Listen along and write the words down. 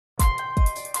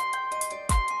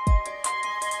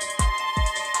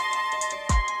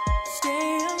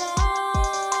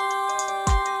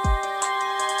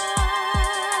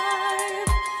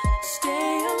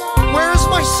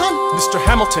Mr.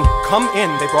 Hamilton, come in.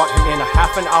 They brought him in a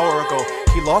half an hour ago.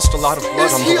 He lost a lot of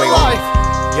blood on the way on.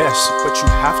 Yes, but you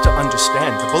have to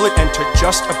understand, the bullet entered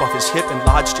just above his hip and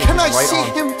lodged in his right arm. Can I see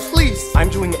him, please? I'm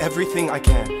doing everything I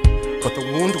can, but the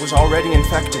wound was already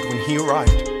infected when he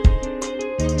arrived.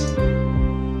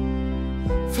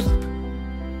 Philip.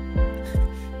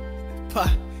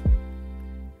 Pa.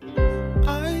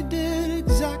 I did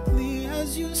exactly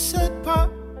as you said, Pa.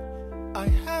 I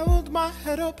held my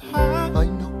head up high. I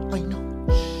know.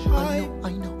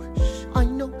 I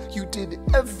know you did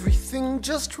everything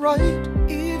just right.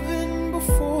 Even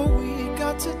before we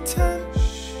got to 10,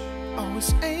 I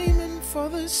was aiming for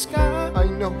the sky. I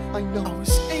know. I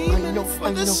was aiming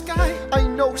for the sky. I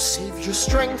know, save your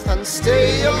strength and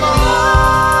stay alive.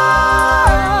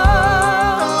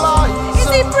 Is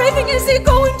he breathing? Is he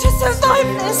going to survive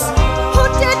this? Who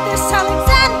did this,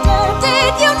 Alexander?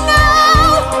 Did you know?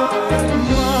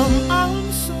 Mom,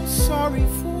 I'm so sorry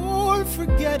for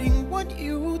forgetting what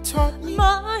you taught me.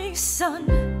 My son,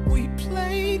 we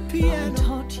played piano. I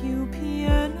taught you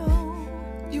piano.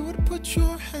 You would put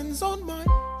your hands on mine.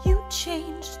 You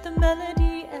changed the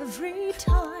melody every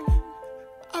time.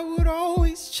 I would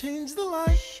always change the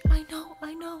line. Shh, I know.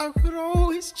 I would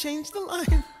always change the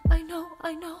line. I know.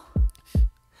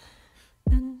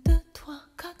 1, 2, 3, 4,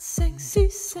 5,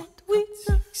 6, 7, 8,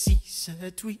 9. 6,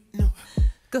 7, 8, 9.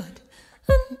 Good.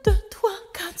 1, 2, 3, 4,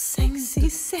 5,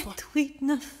 6, 7, 8,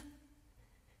 9.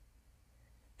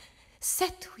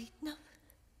 7, 8, 9.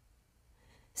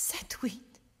 7, 8.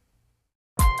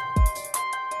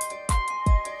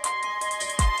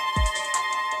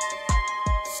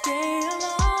 Stay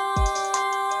alive.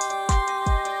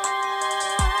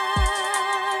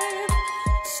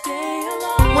 Stay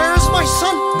alive. Where's my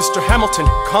son? Mr. Hamilton,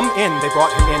 come in. They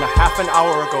brought him in a half an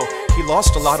hour ago. He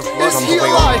lost a lot of blood on the way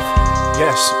on.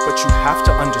 Yes, but you have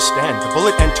to understand, the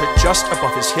bullet entered just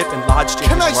above his hip and lodged in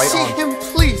his right arm. Can I see him,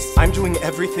 please? I'm doing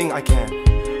everything I can,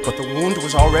 but the wound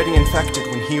was already infected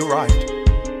when he arrived.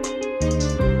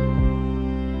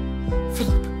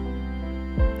 Philip.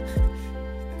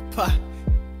 Pa.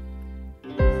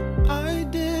 I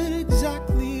did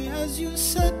exactly as you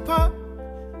said, Pa.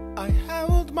 I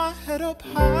held my head up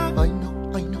high. I know.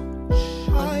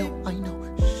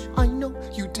 I know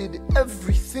you did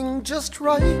everything just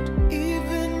right.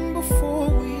 Even before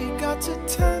we got to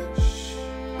 10,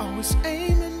 I was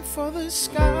aiming for the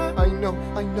sky. I know.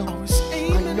 I was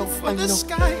aiming for the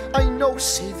sky. I know,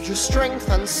 save your strength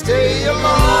and stay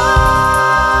alive.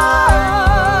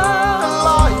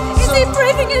 Is he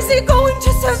breathing? Is he going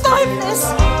to survive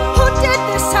this? Who did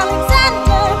this,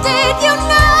 Alexander? Did you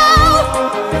know?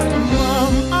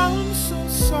 Mom, I'm so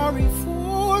sorry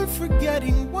for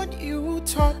forgetting what you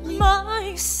taught me.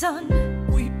 My son,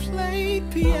 we played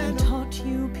piano. I taught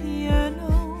you piano.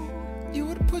 You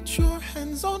would put your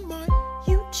hands on mine.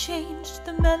 You changed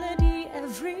the melody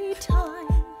every time.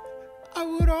 I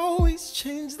would always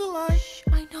change the line. Shh,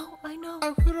 I know.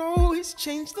 I would always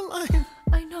change the line.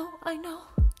 I know.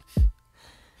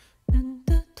 1,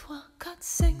 2, 3, 4,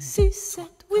 5, 6, 7,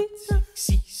 8, 9.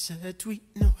 6, 7, 8,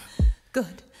 9.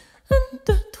 Good. 1,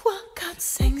 2, 3, 4,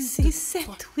 5, 6,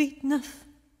 7, 8, 9.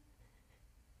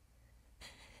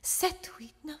 7,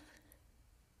 8, 9.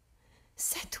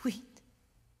 7, 8.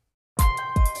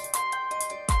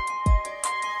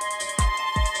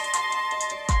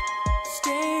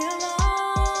 Stay alive.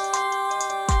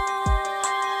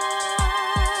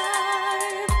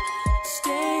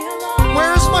 Stay alive.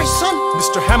 Where's my son?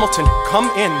 Mr. Hamilton, come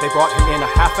in. They brought him in a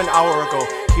half an hour ago.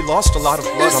 He lost a lot of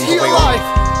blood on the way on.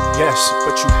 Yes,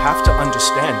 but you have to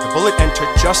understand, the bullet entered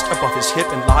just above his hip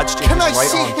and lodged in his right arm. Can I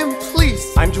see him,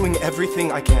 please? I'm doing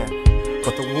everything I can,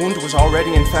 but the wound was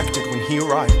already infected when he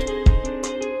arrived.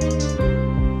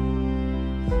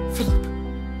 Philip.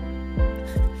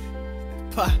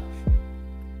 Pa.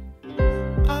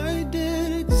 I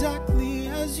did exactly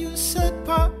as you said,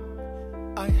 Pa.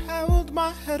 I held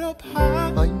my head up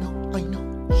high. I know.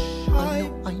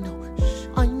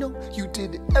 I know you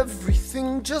did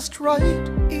everything just right.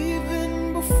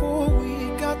 Even before we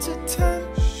got to 10,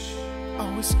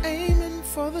 I was aiming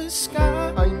for the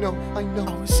sky. I know. I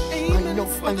was aiming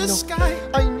for the sky.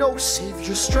 I know, save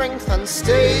your strength and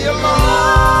stay alive.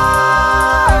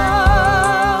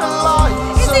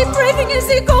 Is he breathing? Is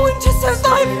he going to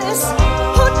survive this?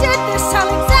 Who did this,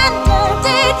 Alexander?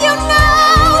 Did you know?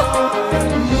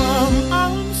 Mom,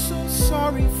 I'm so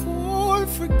sorry for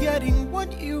forgetting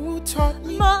what you taught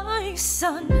me. My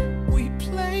son, we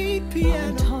played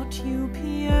piano. I taught you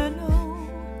piano.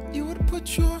 You would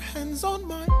put your hands on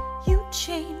mine. You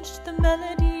changed the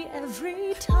melody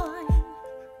every time.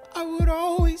 I would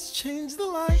always change the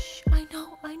line. Shh, I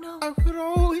know. I would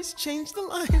always change the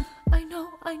line. I know,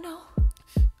 I know.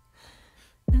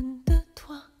 1, 2, 3,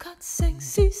 4, 5,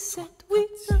 6, 7, 8,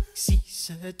 9. 6,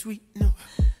 7, 8, 9.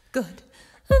 Good.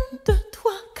 1, 2, 3,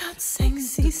 4, 5,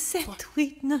 6, 7,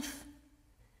 8, 9.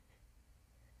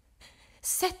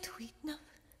 7, 8, 9.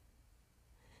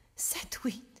 7,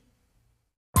 8.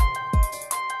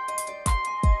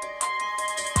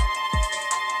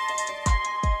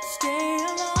 Stay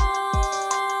alive.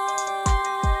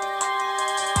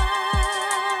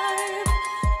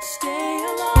 Stay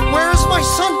alive. Where's my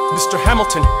son? Mr.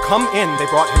 Hamilton, come in. They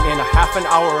brought him in a half an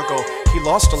hour ago. He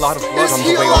lost a lot of blood Is on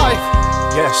he the way alive? over.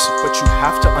 Yes, but you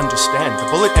have to understand. The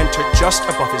bullet entered just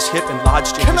above his hip and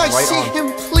lodged in Can his I right see arm.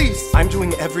 him, please? I'm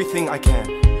doing everything I can,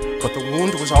 but the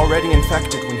wound was already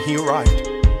infected when he arrived.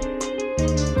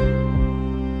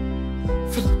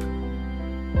 Philip.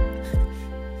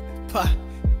 Pa.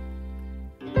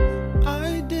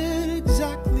 I did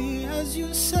exactly as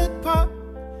you said, Pa.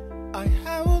 I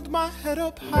held my head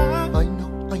up high. I know.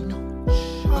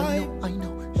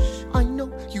 I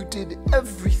know you did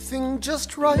everything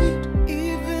just right.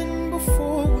 Even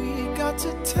before we got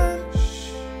to 10,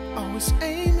 I was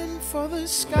aiming for the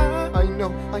sky. I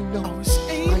know. I was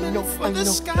aiming for the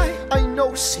sky. I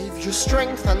know, save your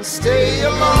strength and stay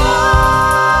alive.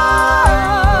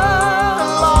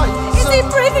 Is he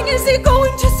breathing? Is he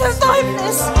going to survive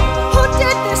this? Who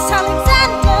did this,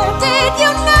 Alexander? Did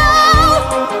you know?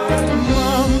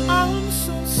 Mom, I'm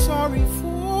so sorry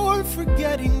for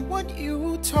forgetting what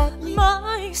you taught me.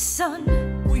 My son,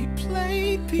 We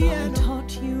played I piano.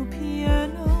 taught you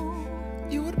piano.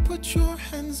 You would put your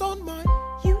hands on mine.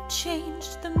 You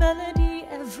changed the melody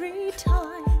every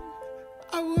time.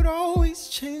 I would always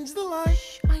change the line.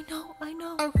 Shh, I know.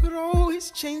 I would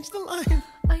always change the line.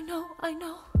 I know.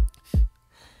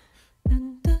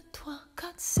 1, 2, 3, 4,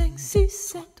 5, 6,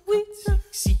 7, 8, 9.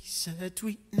 6, 7,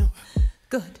 8, 9.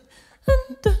 Good. 1,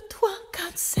 2, 3, 4,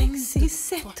 5, 6,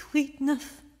 7, 8, 9.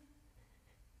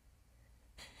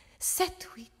 7,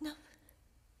 8, 9.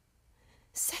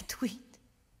 7, 8.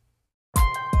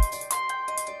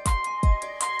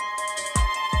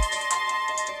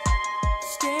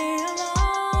 Stay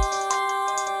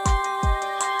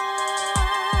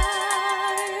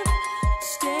alive.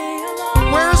 Stay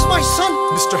alive. Where's my son?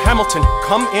 Mr. Hamilton,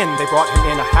 come in. They brought him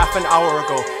in a half an hour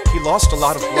ago. He lost a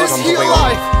lot of blood Is on he the way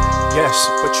alive? over. Yes,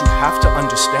 but you have to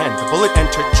understand. The bullet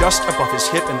entered just above his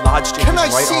hip and lodged in Can I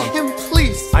his right see arm. him,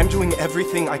 please? I'm doing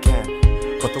everything I can,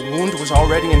 but the wound was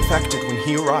already infected when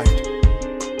he arrived.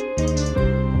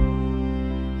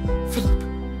 Philip.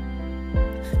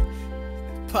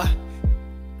 Pa.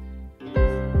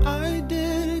 I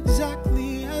did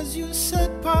exactly as you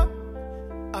said, Pa.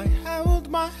 I held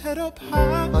my head up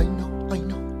high. I know.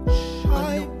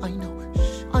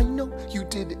 I know you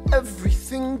did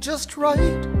everything just right.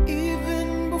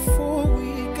 Even before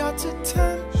we got to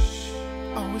 10,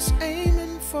 I was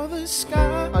aiming for the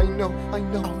sky. I know. I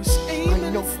was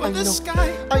aiming for the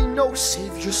sky. I know,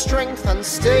 save your strength and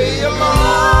stay alive.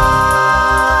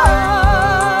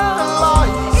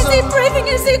 Is he breathing?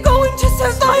 Is he going to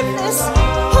survive this?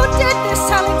 Who did this,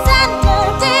 Alexander?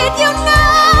 Did you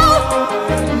know?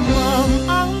 Mom,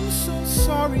 I'm so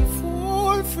sorry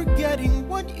for forgetting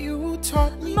what you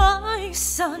taught me. My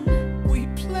son, We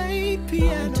played I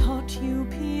piano. taught you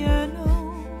piano.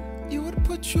 You would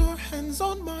put your hands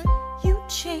on mine. You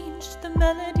changed the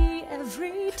melody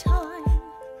every time.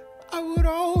 I would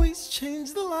always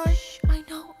change the line. Shh, I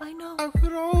know. I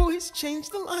would always change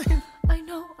the line. I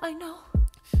know.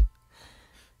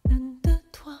 1, 2,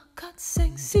 3, 4, 5,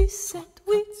 6, 7,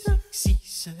 8, 9. 6,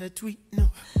 7, 8, 9.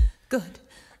 Good.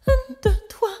 1, 2, 3,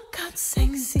 4, 5,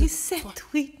 6, 7,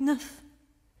 8, 9.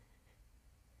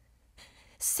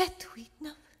 7, 8,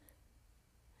 9.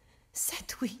 7,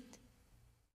 8.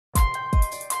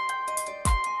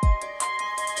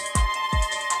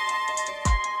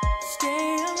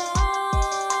 Stay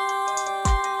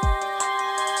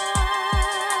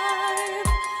alive.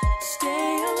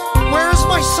 Stay alive. Where's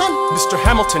my son? Mr.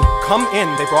 Hamilton, come in.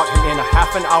 They brought him in a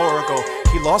half an hour ago.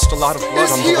 He lost a lot of blood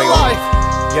Is on he the way alive?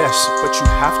 over. Yes, but you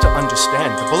have to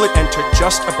understand. The bullet entered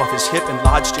just above his hip and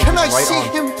lodged in Can I his right see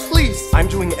arm. him, please? I'm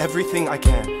doing everything I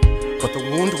can, but the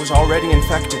wound was already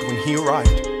infected when he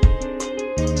arrived.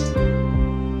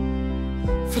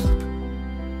 Philip.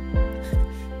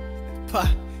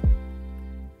 Pa.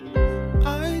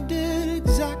 I did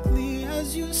exactly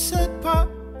as you said, Pa.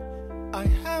 I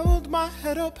held my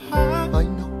head up high. I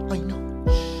know.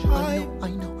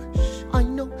 I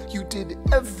know you did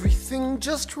everything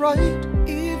just right.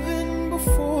 Even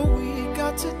before we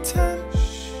got to 10,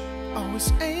 I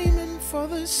was aiming for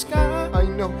the sky. I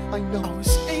know, I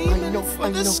was aiming for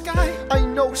the sky. I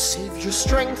know, save your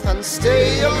strength and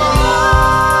stay alive.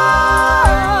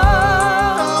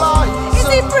 Is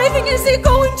he breathing? Is he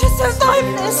going to survive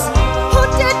this? Who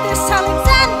did this,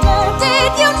 Alexander?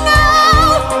 Did you know?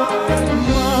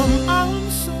 Mom, I'm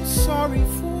so sorry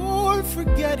for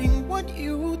forgetting what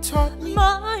you taught me.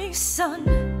 My son,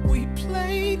 we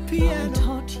played piano. I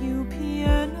taught you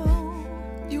piano.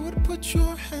 You would put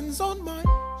your hands on mine.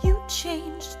 You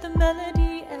changed the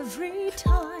melody every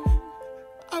time.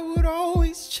 I would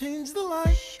always change the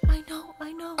line. Shh, I know.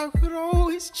 I would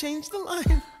always change the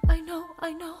line. I know.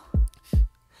 1,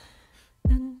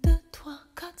 2, 3, 4,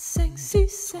 5,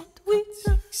 6, 7, 8,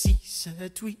 9. 6,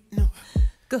 7, 8, 9.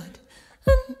 Good.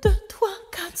 1, 2, 3, 4,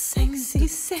 5,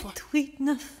 6, 7, 8,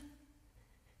 9.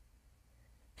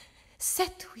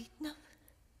 7, 8, 9.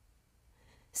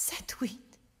 7, 8.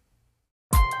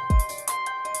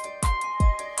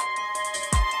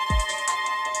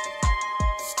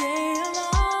 Stay alive.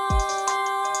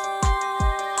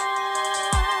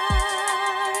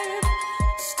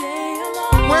 Stay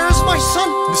alive. Where's my son?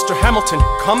 Mr. Hamilton,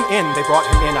 come in. They brought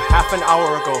him in a half an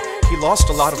hour ago. He lost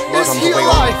a lot of blood on the way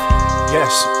alive? over.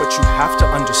 Yes, but you have to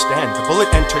understand. The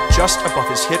bullet entered just above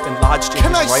his hip and lodged in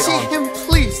his right arm. Can I see him,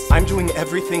 please? I'm doing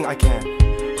everything I can,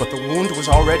 but the wound was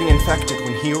already infected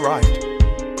when he arrived.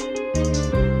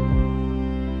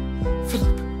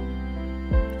 Philip.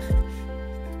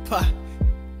 Pa.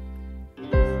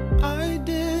 I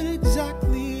did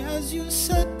exactly as you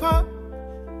said, Pa.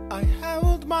 I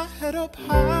held my head up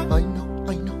high. I know.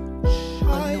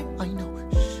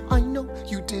 I know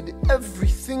you did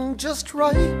everything just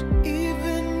right.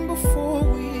 Even before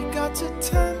we got to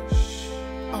 10,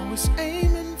 I was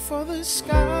aiming for the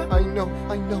sky. I know.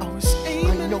 I was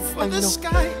aiming for the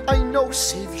sky. I know,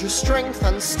 save your strength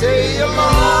and stay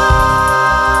alive.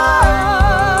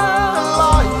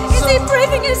 Is he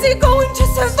breathing? Is he going to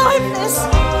survive this?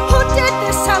 Who did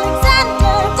this,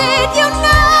 Alexander? Did you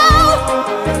know?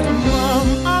 Mom,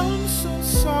 I'm so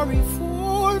sorry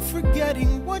for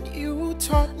forgetting what you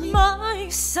taught me. My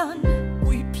son,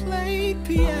 we played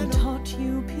piano. I taught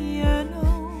you piano.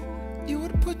 You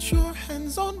would put your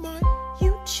hands on mine.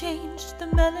 You changed the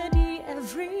melody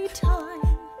every time.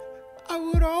 I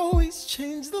would always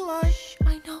change the line. Shh,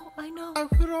 I know. I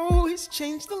would always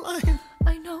change the line.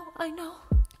 I know. 1,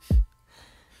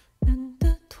 2,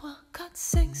 3, 4, 5,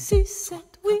 6, 7,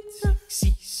 8, 9.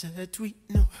 6, 7, 8,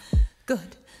 9.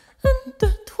 Good. 1, 2, 3,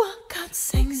 4, 5,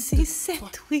 6, 7,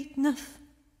 8, 9.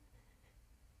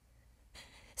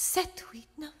 7, 8,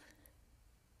 9.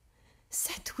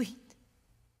 7, 8.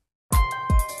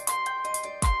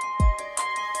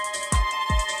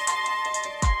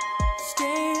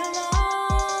 Stay alive.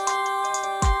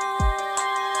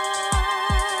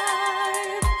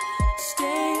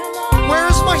 Stay alive.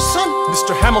 Where's my son?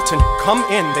 Mr. Hamilton, come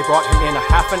in. They brought him in a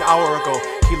half an hour ago.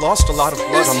 He lost a lot of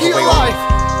blood on the way over.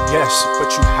 Yes,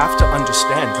 but you have to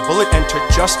understand. The bullet entered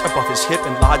just above his hip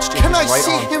and lodged in his right arm. Can I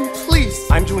see him, please?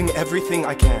 I'm doing everything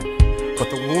I can, but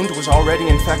the wound was already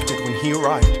infected when he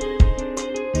arrived.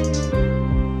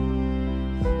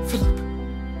 Philip.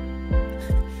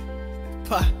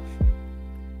 Pa.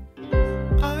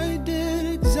 I did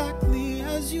exactly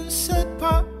as you said,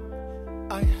 Pa.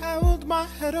 I held my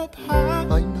head up high.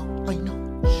 I know.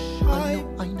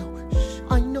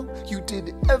 I know you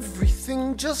did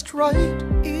everything just right.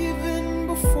 Even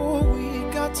before we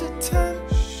got to 10,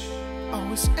 I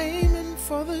was aiming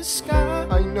for the sky.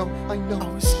 I know. I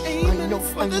was aiming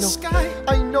for the sky.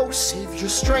 I know, save your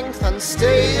strength and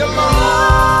stay alive.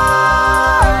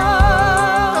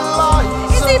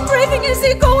 Is he breathing? Is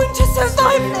he going to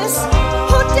survive this?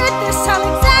 Who did this,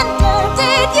 Alexander?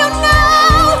 Did you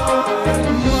know?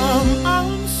 Mom,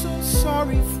 I'm so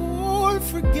sorry for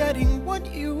forgetting what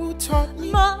you taught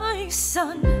me. My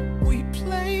son, we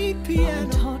played piano. I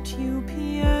taught you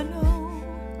piano.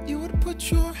 You would put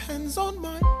your hands on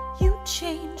mine. You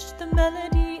changed the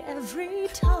melody every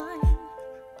time.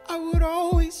 I would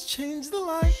always change the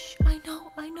line. Shh, I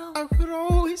know. I would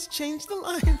always change the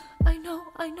line. I know.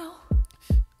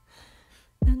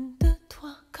 1, 2, 3,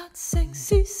 4, 5,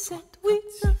 6, 7, 8,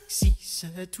 9. 6,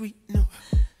 7, 8, 9.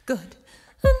 Good.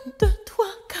 1, 2, 3, 4,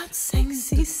 5,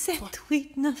 6, 7,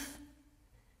 8, 9.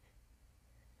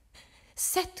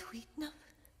 7, 8, 9.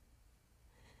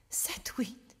 7,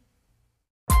 8.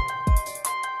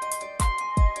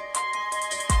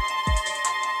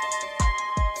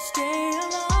 Stay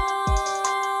alive.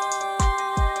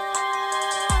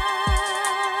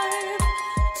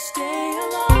 Stay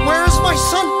alive. Where's my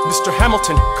son? Mr.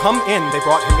 Hamilton, come in. They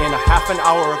brought him in a half an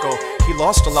hour ago. He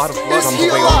lost a lot of blood on the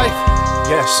way over.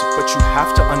 Yes, but you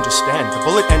have to understand, the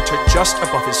bullet entered just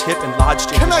above his hip and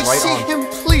lodged in his right arm. Can I see him,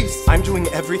 please? I'm doing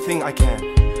everything I can,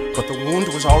 but the wound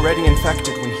was already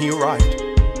infected when he arrived.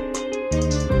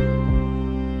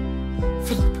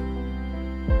 Philip.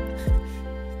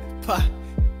 Pa.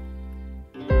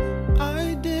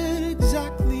 I did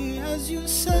exactly as you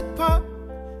said, Pa.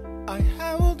 I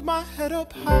held my head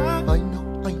up high. I know.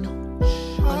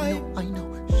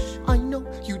 I know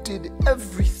you did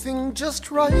everything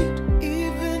just right.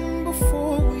 Even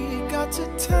before we got to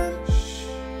 10,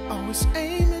 I was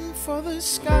aiming for the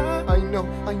sky. I know.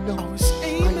 I was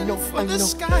aiming for the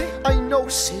sky. I know,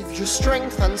 save your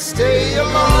strength and stay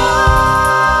alive.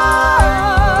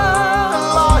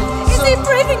 Is he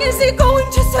breathing? Is he going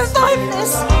to survive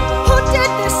this? Who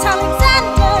did this,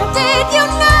 Alexander? Did you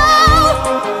know?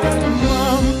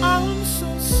 Mom, I'm so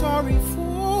sorry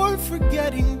for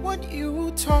forgetting what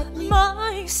you taught me.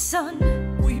 My son,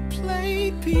 we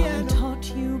played piano. I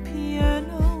taught you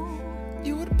piano.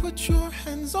 You would put your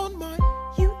hands on mine.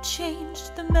 You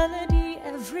changed the melody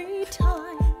every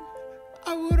time.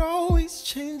 I would always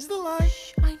change the line.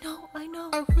 Shh, I know.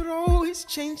 I would always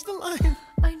change the line.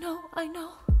 I know. 1,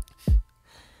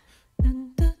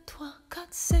 2, 3, 4,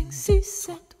 5, 6,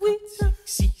 7, 8, 9.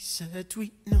 6, 7,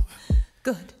 8, 9.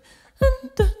 Good. 1,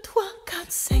 2, 3, 4,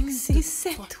 5, 6,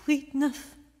 7, 8, 9.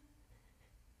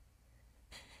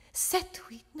 7,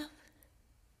 8, 9.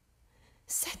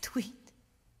 7, 8.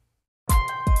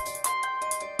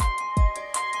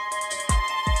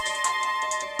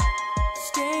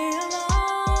 Stay alive.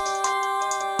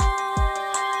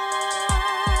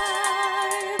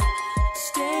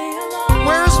 Stay alive.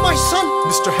 Where's my son?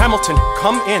 Mr. Hamilton,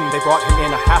 come in. They brought him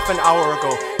in a half an hour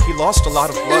ago. He lost a lot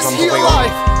of blood on the way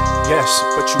alive? over. Yes,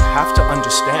 but you have to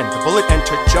understand, the bullet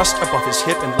entered just above his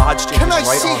hip and lodged in his right arm.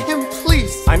 Can I see him,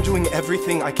 please? I'm doing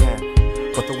everything I can,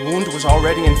 but the wound was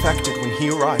already infected when he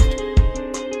arrived.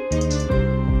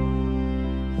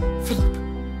 Philip.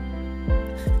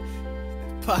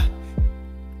 Pa.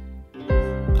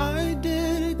 I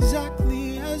did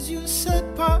exactly as you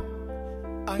said, Pa.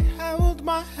 I held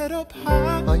my head up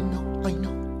high. I know.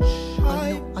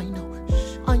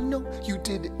 I know you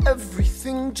did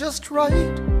everything just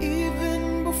right.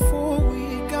 Even before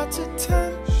we got to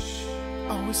 10,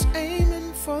 I was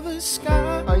aiming for the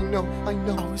sky. I know. I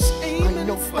was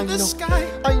aiming for the sky.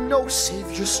 I know,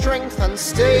 save your strength and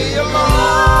stay alive.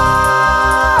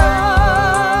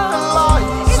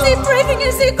 Is he breathing?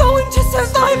 Is he going to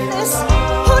survive this?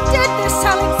 Who did this,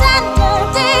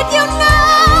 Alexander? Did you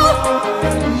know?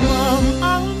 Mom,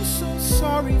 I'm so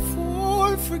sorry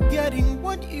for forgetting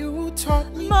what you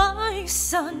taught me. My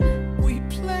son, we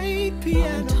played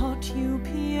piano. I taught you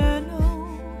piano.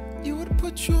 You would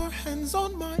put your hands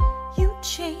on mine. You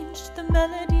changed the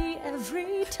melody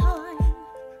every time.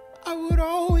 I would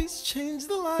always change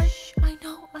the line. Shh, I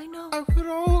know. I would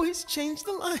always change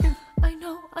the line. I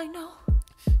know.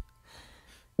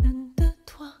 1, 2,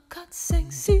 3, 4, 5,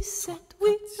 6, 7,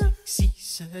 8, 9. 6,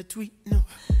 7, 8, 9.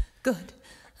 Good.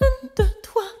 1, 2, 3,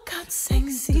 4,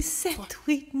 5, 6, 7,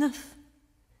 8, 9.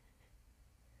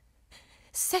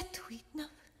 7, 8, 9.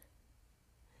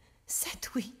 7,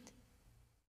 8.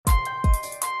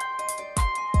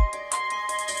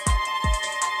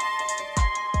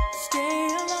 Stay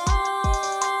alive.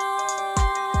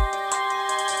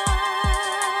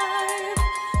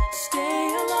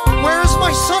 Stay alive. Where's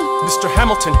my son? Mr.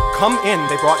 Hamilton, come in.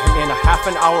 They brought him in a half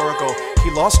an hour ago.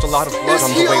 He lost a lot of blood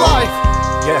on the way over.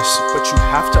 Yes, but you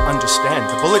have to understand,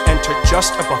 the bullet entered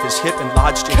just above his hip and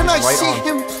lodged in his right arm. Can I see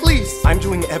him, please? I'm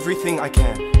doing everything I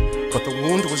can, but the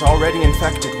wound was already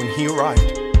infected when he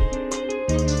arrived.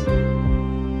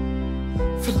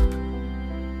 Philip.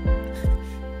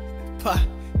 Pa.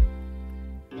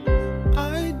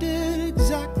 I did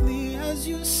exactly as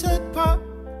you said, Pa.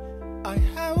 I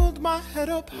held my head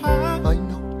up high. I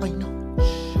know.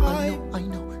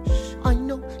 I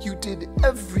know you did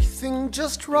everything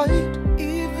just right.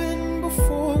 Even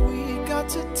before we got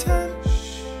to 10,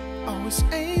 I was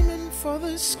aiming for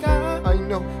the sky. I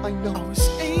know. I was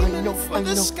aiming for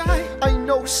the sky. I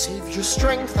know, save your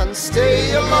strength and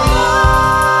stay alive.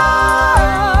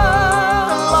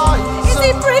 Is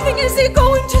he breathing? Is he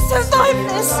going to survive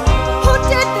this? Who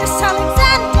did this,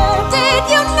 Alexander? Did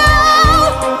you know?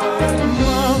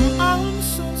 Mom, I'm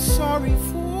so sorry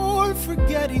for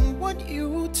forgetting what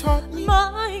you taught me.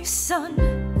 My son,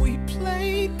 we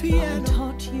played piano. I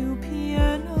taught you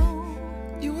piano.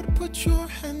 You would put your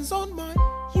hands on mine.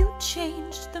 You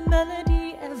changed the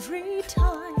melody every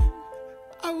time.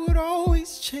 I would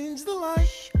always change the line.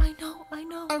 Shh, I know.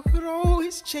 I would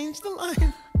always change the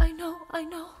line. I know.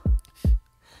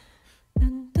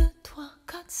 1, 2, 3, 4,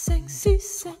 5, 6,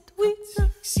 7, 8, 9.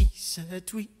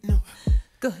 7, 8, 9.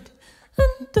 Good. 1,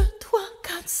 2, 3, 4,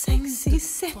 5, 6,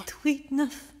 7, 8,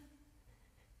 9.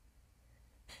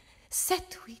 7,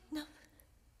 8, 9.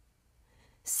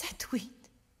 7, 8.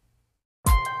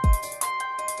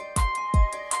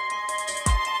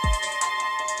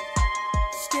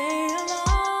 Stay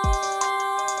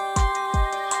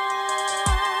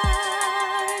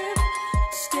alive.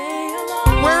 Stay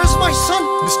alive. Where's my son?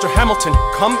 Mr. Hamilton,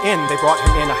 come in. They brought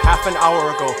him in a half an hour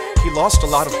ago. He lost a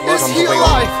lot of blood Is on he the way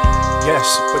alive? on.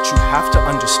 Yes, but you have to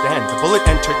understand. The bullet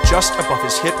entered just above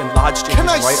his hip and lodged in Can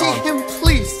his I right see arm. him,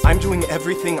 please? I'm doing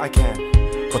everything I can,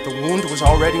 but the wound was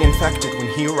already infected when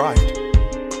he arrived.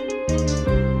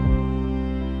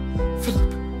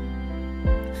 Philip.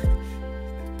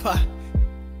 Pa.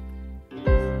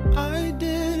 I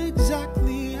did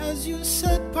exactly as you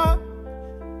said, Pa.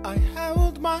 I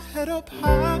held my head up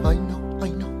high. I know.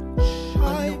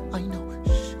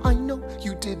 I know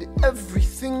you did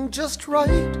everything just right.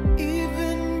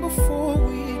 Even before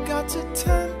we got to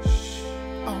 10,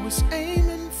 I was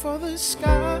aiming for the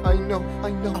sky. I know.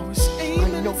 I was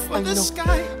aiming for the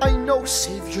sky. I know.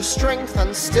 Save your strength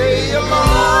and stay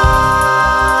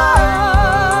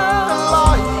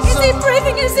alive. Is he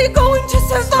breathing? Is he going to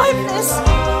survive this?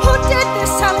 Who did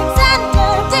this,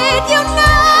 Alexander? Did you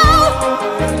know?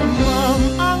 Mom,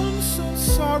 I'm so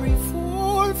sorry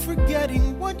for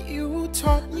forgetting what you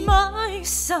taught me. My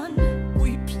son,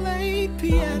 We played I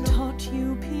piano. taught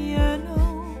you piano.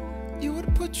 You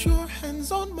would put your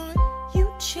hands on mine.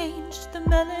 You changed the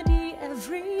melody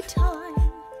every time.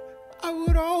 I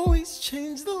would always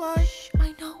change the line.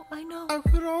 I know. I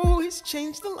would always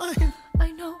change the line.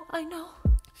 I know.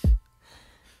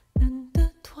 1, 2,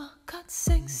 3, 4, 5,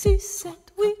 6, 7,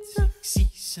 8, 9. 6,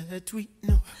 7, 8,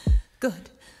 9. Good.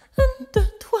 1, 2, 3,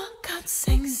 4, 5,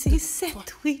 6, 7,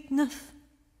 8, 9.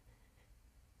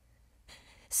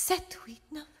 7, 8,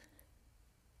 9.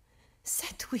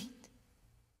 7, 8.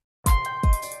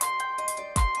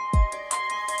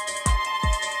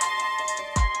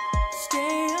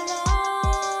 Stay alive.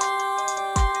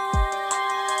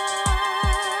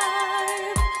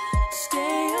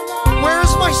 Stay alive.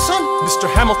 Where's my son? Mr.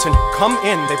 Hamilton, come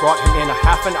in. They brought him in a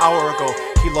half an hour ago.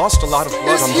 He lost a lot of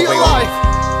blood Is on he the way alive?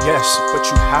 on. Yes, but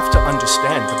you have to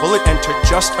understand. The bullet entered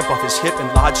just above his hip and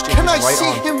lodged in Can I his right see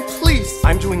arm. him, please?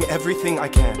 I'm doing everything I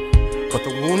can, but the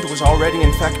wound was already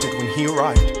infected when he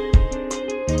arrived.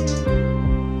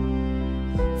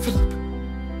 Philip.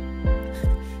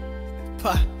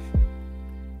 Pa.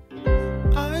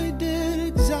 I did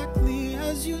exactly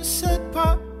as you said,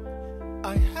 Pa.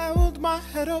 I held my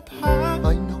head up high.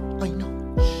 I know.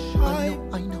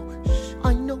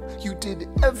 I know you did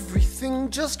everything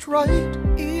just right.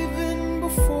 Even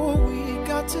before we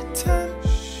got to 10,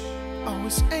 I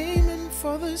was aiming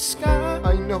for the sky.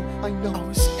 I know. I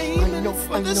was aiming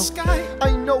for the sky.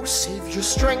 I know. Save your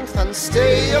strength and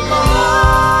stay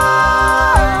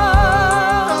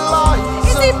alive.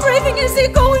 Is he breathing? Is he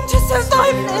going to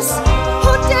survive this?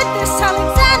 Who did this,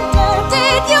 Alexander?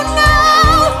 Did you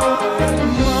know?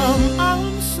 Mom,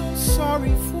 I'm so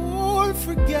sorry for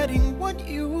forgetting what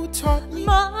you taught me.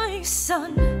 My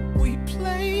son, We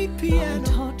played I piano.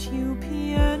 taught you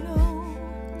piano.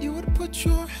 You would put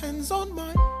your hands on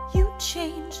mine. You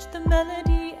changed the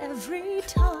melody every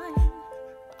time.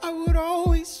 I would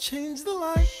always change the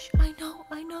line. I know.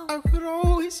 I would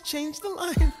always change the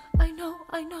line. I know.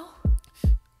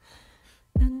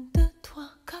 1, 2, 3, 4,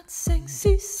 5,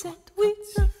 6, 7, 8,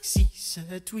 9. 6,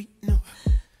 7, 8, 9.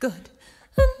 Good.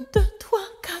 1, 2, 3, 4,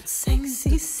 5,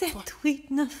 6, 7,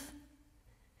 8, 9.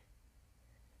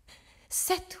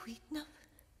 7, 8, 9.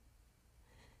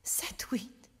 7, 8.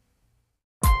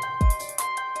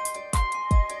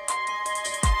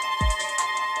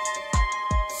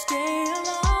 Stay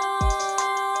alive.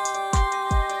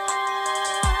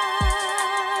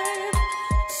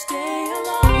 Stay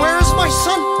alive. Where's my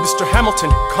son? Mr.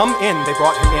 Hamilton, come in. They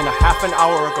brought him in a half an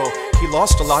hour ago. He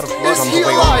lost a lot of blood Is on he the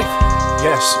way alive? on.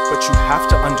 Yes, but you have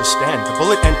to understand. The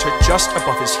bullet entered just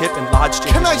above his hip and lodged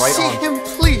in Can I his right see arm. him,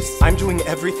 please? I'm doing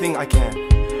everything I can,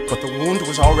 but the wound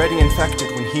was already infected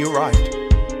when he arrived.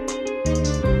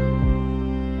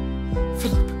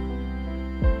 Philip.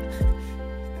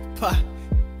 Pa.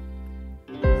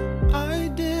 I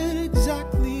did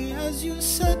exactly as you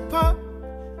said, Pa.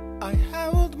 I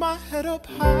held my head up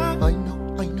high. I know.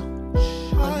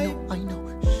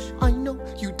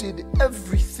 You did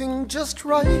everything just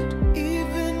right.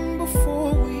 Even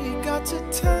before we got to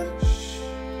 10,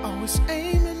 I was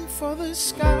aiming for the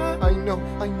sky. I know.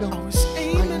 I was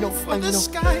aiming for the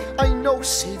sky. I know.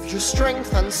 Save your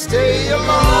strength and stay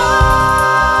alive.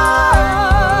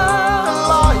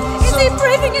 Is he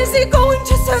breathing? Is he going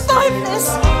to survive this?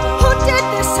 Who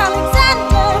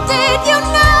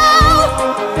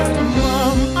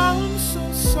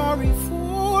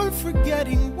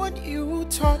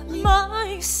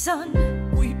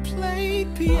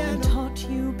piano. I taught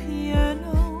you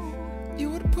piano. You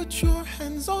would put your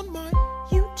hands on mine.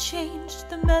 You changed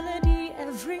the melody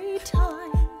every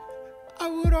time. I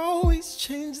would always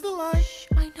change the line. Shh,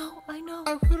 I know, I know.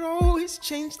 I would always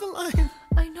change the line.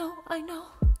 I know, I know.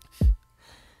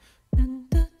 1,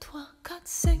 2, 3, 4, 5,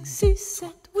 6,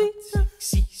 7, 8, 9.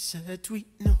 6, 7, 8,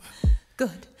 9.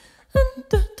 Good. 1,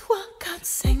 2, 3, 4, 5,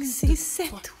 6,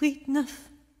 7, 8, 9.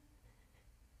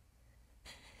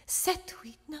 7,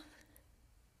 8, 9.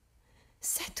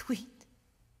 7, 8.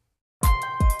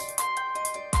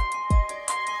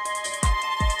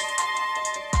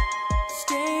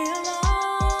 Stay alive.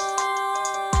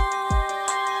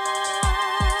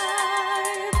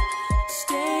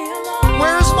 Stay alive.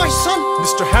 Where's my son?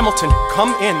 Mr. Hamilton,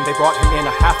 come in. They brought him in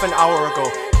a half an hour ago.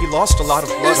 He lost a lot of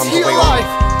blood on the way alive?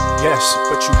 over. Yes,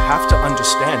 but you have to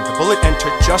understand. The bullet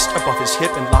entered just above his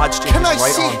hip and lodged in Can his I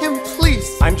right see arm. him,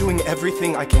 please? I'm doing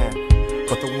everything I can,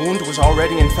 but the wound was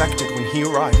already infected when he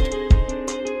arrived.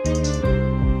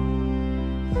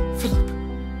 Philip.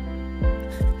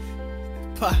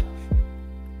 Pa.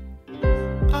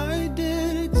 I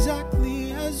did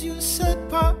exactly as you said,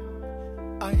 Pa.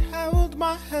 I held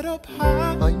my head up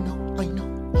high. I know.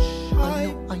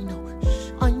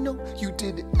 I know you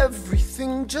did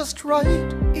everything just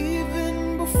right.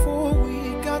 Even before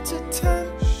we got to 10,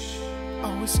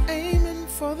 I was aiming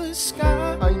for the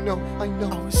sky. I know. I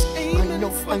was aiming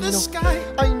for the sky.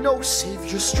 I know, save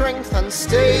your strength and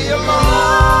stay alive.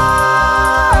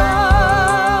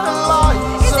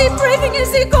 Is he breathing?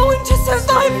 Is he going to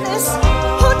survive this?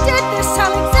 Who did this,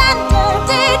 Alexander?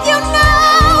 Did you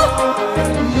know?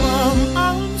 Mom,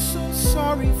 I'm so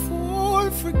sorry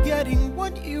for forgetting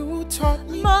what you taught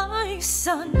me. My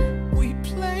son, We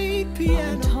played I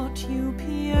piano. taught you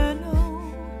piano.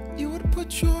 You would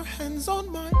put your hands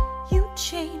on mine. You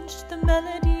changed the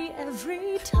melody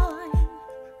every time.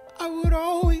 I would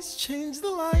always change the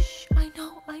line. Shh, I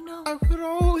know, I know. I would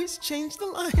always change the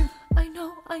line. I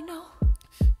know, I know.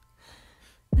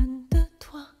 1, 2, 3,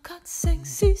 4, 5,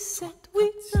 6, 7,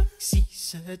 8, 9. 6,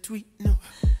 7, 8, 9.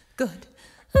 Good.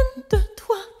 1, 2, 3,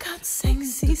 4, 5,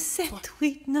 6, 7,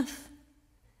 8, 9.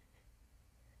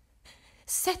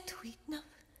 7, 8, 9.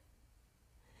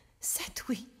 7,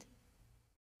 8.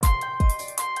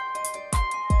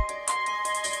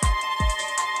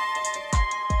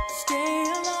 Stay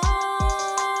alive.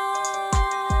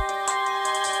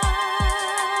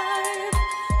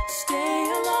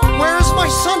 Stay alive. Where's my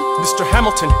son? Mr.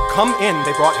 Hamilton, come in.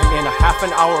 They brought him in a half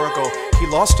an hour ago. He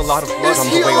lost a lot of blood Is on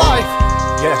he the way alive?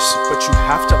 over. Yes, but you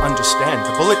have to understand.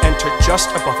 The bullet entered just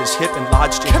above his hip and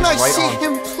lodged in Can I his right see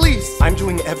arm. him, please? I'm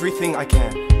doing everything I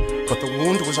can, but the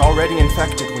wound was already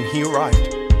infected when he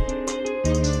arrived.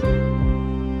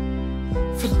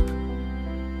 Philip.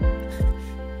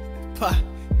 Pa.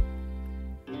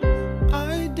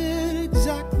 I did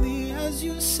exactly as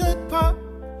you said, Pa.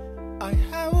 I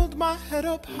held my head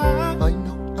up high. I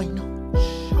know.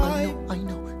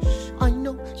 I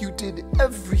know you did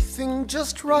everything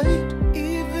just right.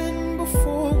 Even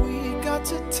before we got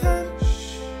to 10,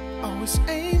 I was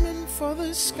aiming for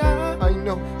the sky. I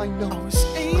know. I was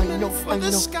aiming for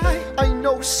the sky. I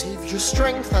know, save your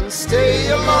strength and stay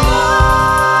alive.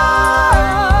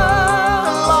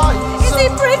 Is he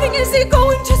breathing? Is he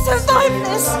going to survive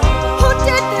this? Who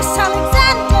did this,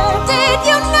 Alexander? Did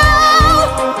you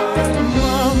know?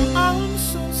 Mom, I'm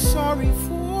so sorry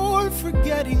for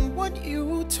forgetting what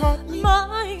you taught me.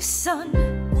 My son,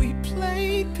 We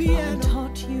played I piano.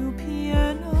 taught you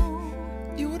piano.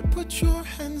 You would put your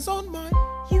hands on mine.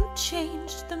 You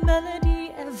changed the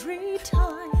melody every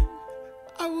time.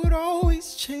 I would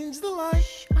always change the line.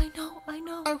 Shh, I know, I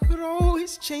know. I would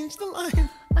always change the line.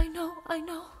 I know, I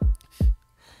know.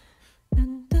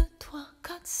 1, 2, 3, 4,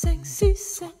 5, 6,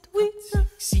 7, 8, 9.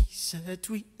 6, 7,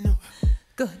 8, 9.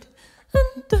 Good. 1,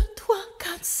 2, 3, 4,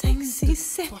 5, 6,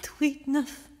 7, 8, 9.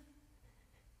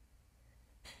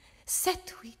 7,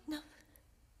 8, 9.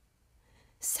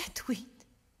 7, 8.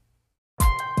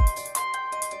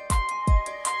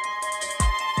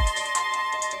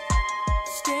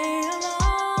 Stay alive.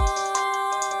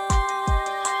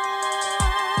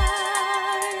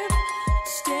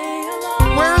 Stay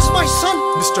alive. Where's my son?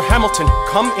 Mr. Hamilton,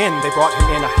 come in. They brought him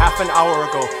in a half an hour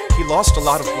ago. He lost a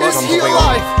lot of blood Is on he the way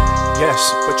alive? over.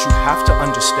 Yes, but you have to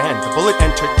understand. The bullet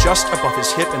entered just above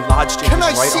his hip and lodged in Can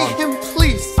I his right see arm. him,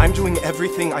 please? I'm doing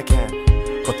everything I can,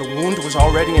 but the wound was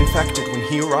already infected when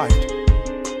he arrived.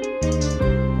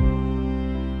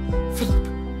 Philip.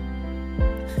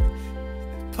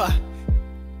 Pa.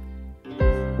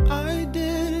 I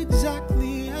did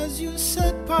exactly as you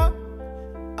said, Pa.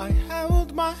 I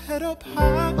held my head up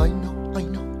high. I know.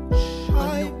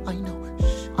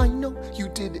 I know you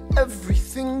did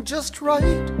everything just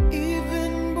right.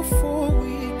 Even before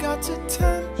we got to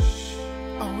 10,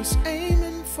 I was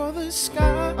aiming for the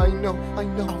sky. I know, I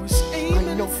was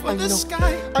aiming for the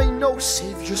sky. I know,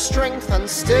 save your strength and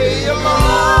stay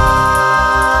alive.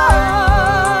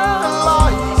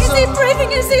 Is he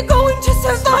breathing? Is he going to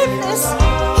survive this?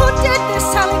 Who did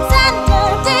this, Alexander?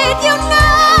 Did you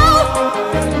know?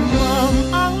 Mom,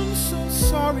 I'm so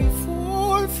sorry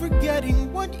for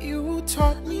forgetting what you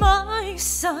taught me. My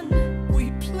son,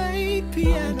 we played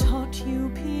piano. I taught you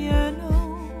piano.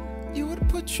 You would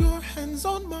put your hands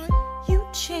on mine. You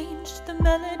changed the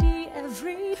melody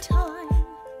every time.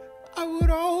 I would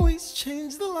always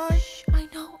change the line. Shh, I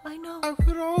know. I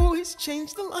would always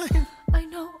change the line. I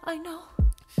know.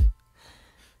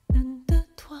 1, 2,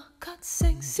 3, 4, 5,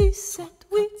 6, 7,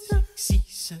 8, 9. 6,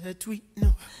 7, 8,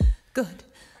 9. Good.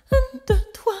 1, 2, 3,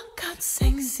 4,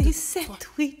 5, 6, 7,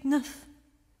 8, 9.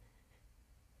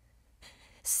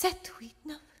 7, 8,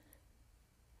 9.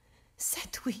 7,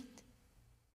 8.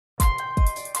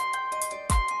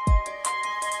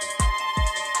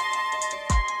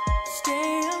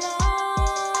 Stay alive.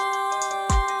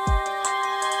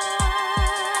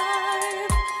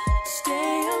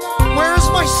 Stay alive. Where's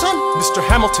my son? Mr.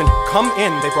 Hamilton, come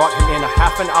in. They brought him in a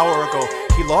half an hour ago.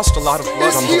 He lost a lot of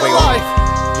blood on the way alive?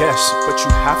 over. Yes, but you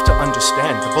have to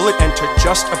understand. The bullet entered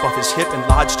just above his hip and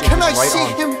lodged in his right arm. Can I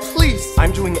see him, please?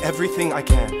 I'm doing everything I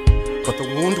can, but the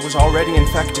wound was already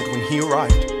infected when he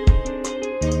arrived.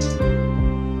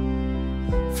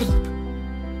 Philip.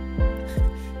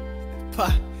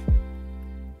 Pa.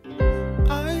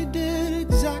 I did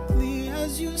exactly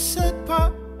as you said,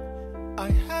 Pa. I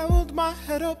held my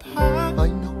head up high. I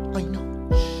know.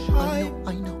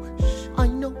 I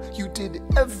know you did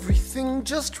everything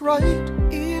just right.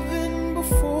 Even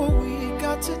before we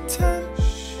got to 10,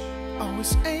 I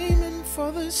was aiming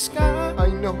for the sky. I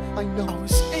know. I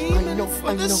was aiming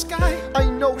for the sky. I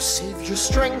know, save your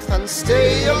strength and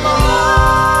stay alive.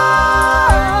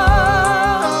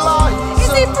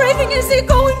 Is he breathing? Is he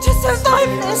going to survive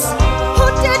this?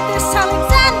 Who did this,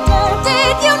 Alexander?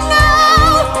 Did you know?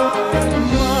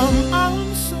 Mom,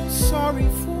 I'm so sorry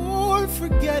for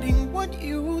forgetting what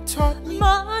you taught me.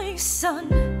 My son,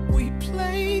 we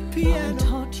played piano. I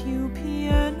taught you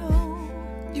piano.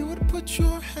 You would put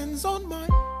your hands on mine.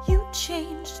 You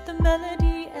changed the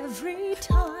melody every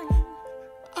time.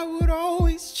 I would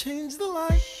always change the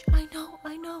line. Shh, I know.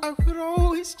 I would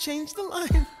always change the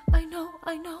line. I know.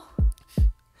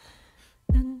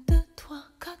 1, 2, 3, 4,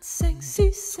 5,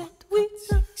 6, 7, 8,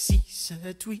 9. 6,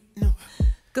 7, 8, 9.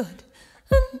 Good.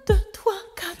 1, 2, 3, 4,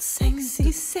 5,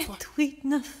 6, 7, 8,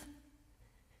 9.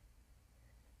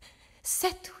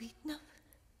 7, 8, 9.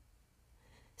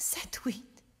 7, 8.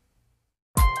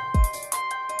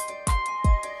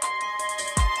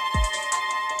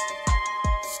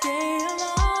 Stay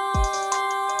alive.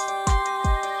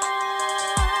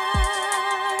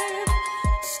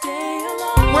 Stay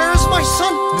alive. Where's my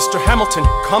son? Mr. Hamilton,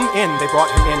 come in. They brought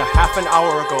him in a half an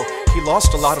hour ago. He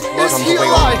lost a lot of blood on the way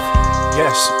over.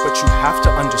 Yes, but you have to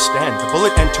understand. The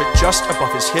bullet entered just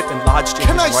above his hip and lodged in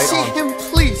his right arm. Can I see him,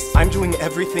 please? I'm doing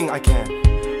everything I can,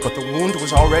 but the wound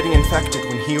was already infected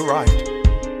when he arrived.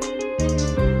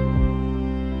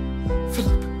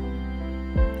 Philip.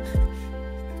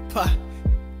 Pa.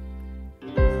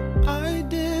 I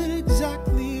did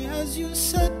exactly as you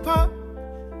said, Pa.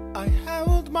 I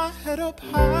held my head up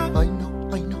high. I know.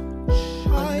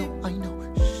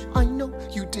 I know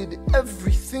you did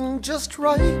everything just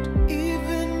right.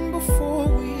 Even before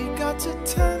we got to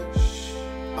 10,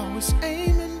 I was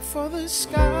aiming for the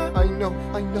sky. I know.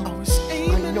 I was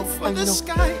aiming for the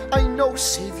sky. I know,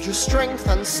 save your strength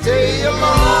and stay alive.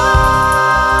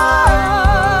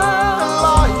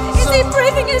 Is he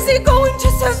breathing? Is he going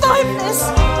to survive this?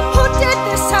 Who did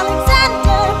this,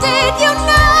 Alexander? Did you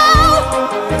know?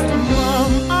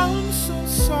 Mom, I'm so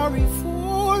sorry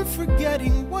for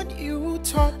forgetting what you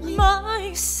taught me.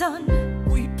 My son,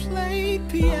 we played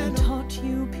piano. I taught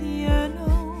you piano.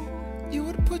 You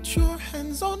would put your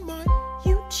hands on mine.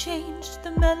 You changed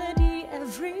the melody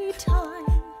every time.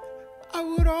 I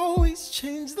would always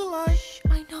change the line. Shh,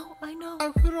 I know. I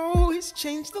would always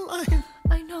change the line.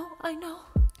 I know.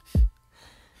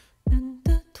 1,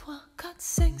 2, 3, 4,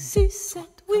 5, 6, 7,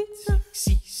 8, 9.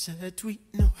 6, 7, 8,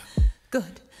 9.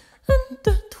 Good. 1,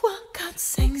 2, 3, 4, 5,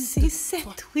 6,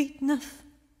 7, 8, 9.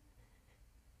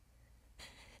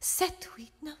 7,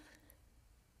 8, 9.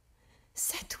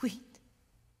 7, 8.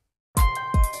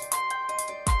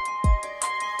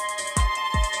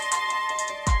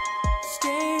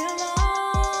 Stay alive.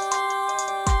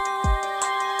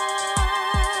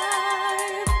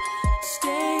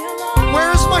 Stay alive.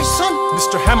 Where's my my son?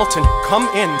 Mr. Hamilton, come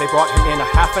in. They brought him in a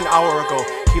half an hour ago.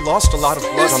 He lost a lot of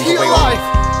blood on the way alive?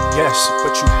 on. Yes,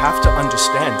 but you have to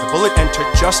understand. The bullet entered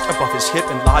just above his hip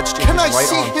and lodged in his right arm. Can I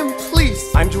see him,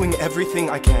 please? I'm doing everything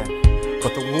I can,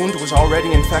 but the wound was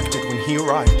already infected when he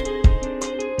arrived.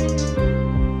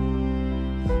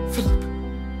 Philip.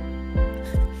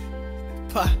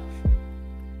 Pa.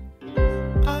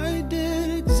 I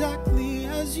did exactly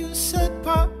as you said,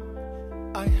 Pa.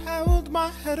 I held my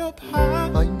head up high.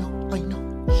 I know.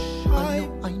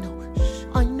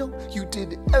 I know you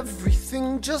did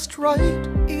everything just right.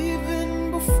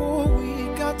 Even before we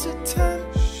got to 10,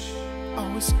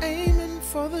 I was aiming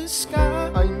for the sky.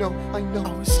 I know. I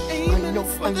was aiming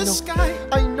for the sky.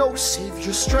 I know, save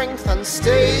your strength and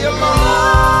stay alive.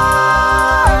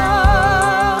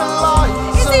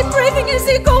 Is he breathing? Is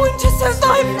he going to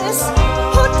survive this?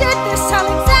 Who did this,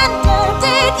 Alexander?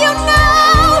 Did you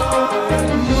know?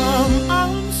 Mom,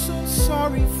 I'm so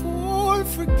sorry for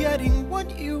forgetting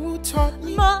what you taught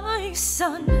me. My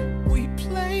son, we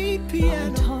played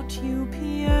piano. I taught you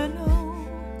piano.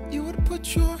 You would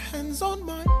put your hands on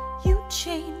mine. You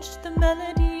changed the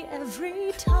melody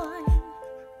every time.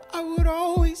 I would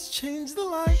always change the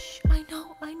line. Shh, I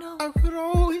know. I would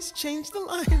always change the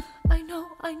line. I know.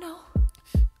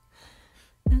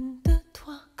 1, 2,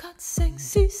 3, 4, 5,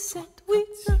 6, 7, 8,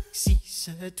 9. 6,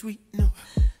 7, 8, 9.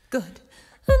 Good.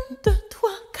 1, 2, 3,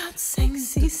 4, 5,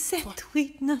 6, 7,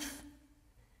 8, 9.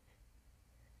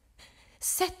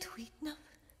 7, 8, 9.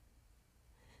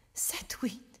 7,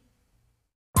 8.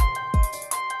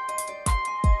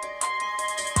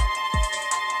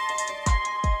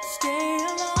 Stay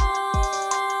alive.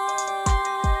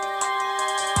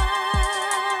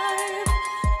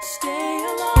 Stay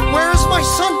alive. Where's my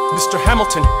son? Mr.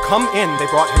 Hamilton, come in. They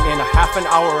brought him in a half an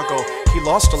hour ago. He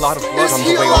lost a lot of blood on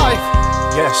the way alive?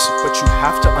 on. Yes, but you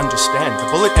have to understand. The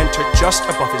bullet entered just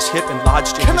above his hip and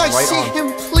lodged in his right arm. Can I see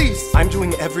him, please? I'm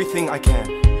doing everything I can,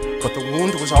 but the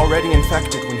wound was already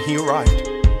infected when he arrived.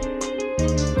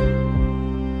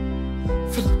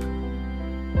 Philip.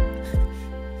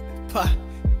 Pa.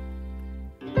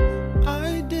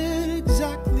 I did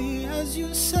exactly as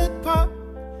you said, Pa.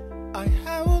 I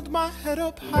held my head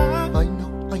up high. I know.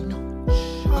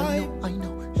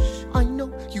 I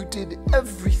know you did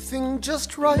everything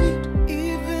just right.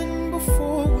 Even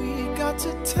before we got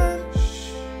to 10,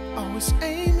 I was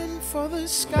aiming for the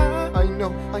sky. I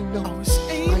know. I was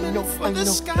aiming for the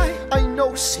sky. I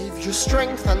know, save your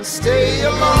strength and stay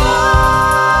alive.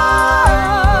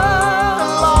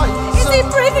 Is he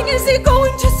breathing? Is he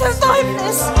going to survive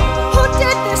this? Who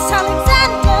did this,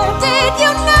 Alexander? Did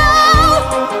you know?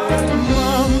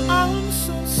 Mom, I'm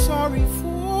so sorry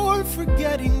for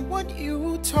forgetting what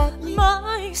you taught me.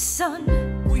 My son,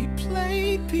 we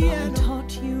played piano. I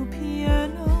taught you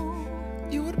piano.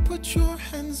 You would put your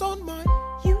hands on mine.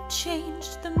 You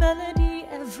changed the melody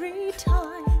every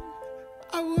time.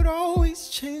 I would always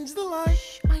change the line.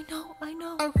 Shh, I know.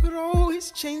 I would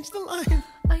always change the line.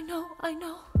 I know.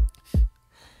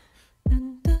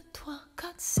 1, 2, 3, 4,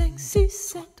 5, 6,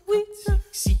 7, 8, 9.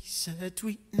 6, 7,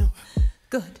 8, 9.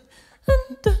 Good. 1,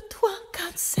 2, 3, 4,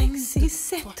 5, 6,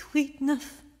 7, 8, 9.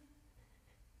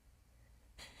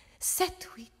 7,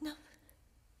 8, 9.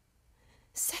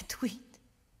 7, 8.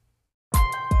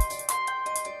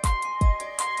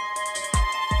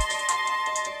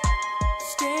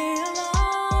 Stay alive.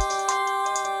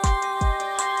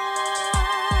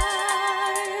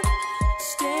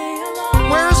 Stay alive.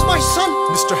 Where's my son?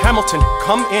 Mr. Hamilton,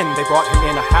 come in. They brought him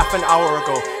in a half an hour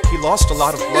ago. He lost a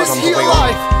lot of blood on the way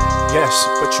alive? on. Yes,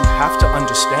 but you have to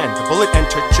understand. The bullet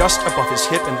entered just above his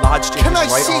hip and lodged in his right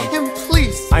arm. Can I see him,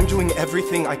 please? I'm doing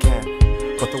everything I can,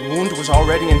 but the wound was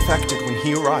already infected when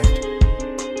he arrived.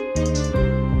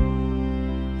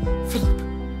 Philip.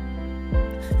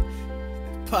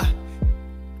 Pa.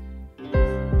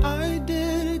 I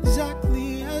did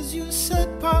exactly as you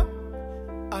said, Pa.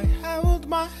 I held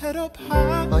my head up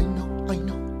high. I know.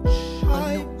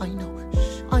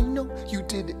 I know you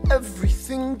did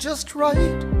everything just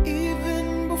right.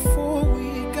 Even before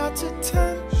we got to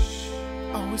 10,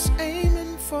 I was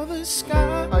aiming for the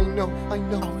sky. I know. I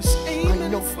was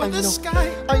aiming for the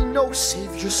sky. I know,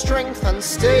 save your strength and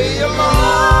stay alive.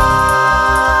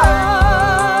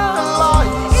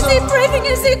 Is he breathing?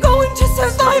 Is he going to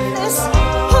survive this?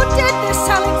 Who did this,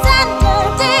 Alexander?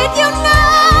 Did you know?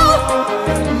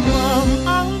 Mom,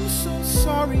 I'm so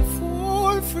sorry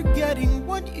for forgetting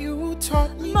what you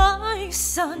taught me. My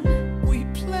son, we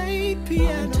played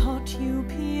piano. I taught you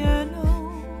piano.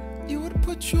 You would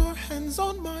put your hands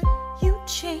on mine. You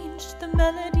changed the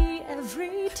melody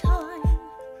every time.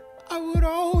 I would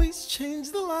always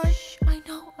change the line. Shh, I know.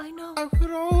 know, I know. I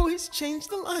would always change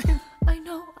the line. I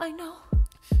know, I know.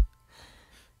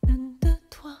 1, 2,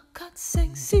 3, 4, 5,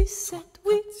 6, 7,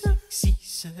 8, 9. 6,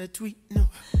 7, 8, 9.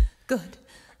 Good.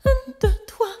 1, 2, 3,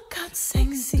 4, 5,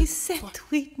 6, 7,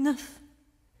 8, 9.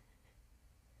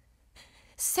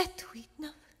 7, 8,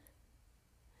 9.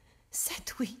 7,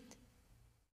 8.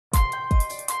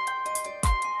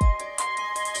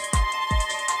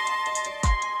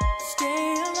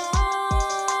 Stay alive.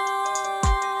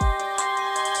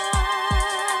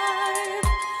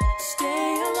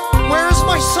 Stay alive. Where's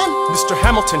my son? Mr.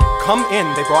 Hamilton, come in.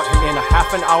 They brought him in a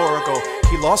half an hour ago.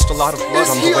 He lost a lot of blood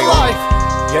on the way alive?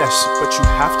 over. Yes, but you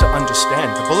have to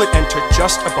understand. The bullet entered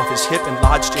just above his hip and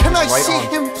lodged in Can his I right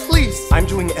see arm. him, please? I'm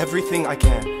doing everything I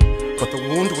can, but the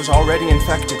wound was already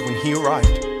infected when he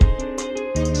arrived.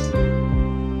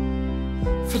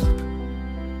 Philip.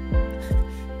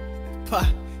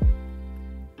 Pa.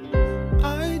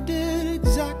 I did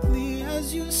exactly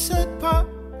as you said, Pa.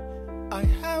 I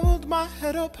held my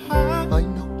head up high. I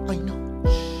know.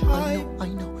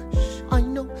 I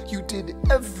know you did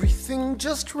everything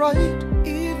just right.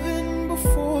 Even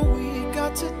before we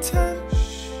got to 10,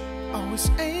 I was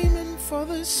aiming for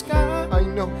the sky. I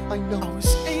know. I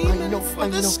was aiming for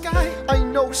the sky. I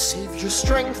know, save your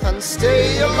strength and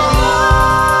stay alive.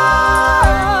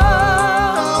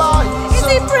 Is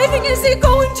he breathing? Is he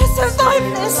going to survive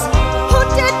this? Who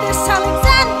did this,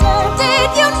 Alexander?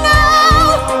 Did you know?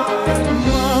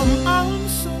 Mom, I'm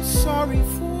so sorry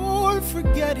for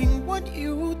forgetting what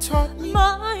you taught me.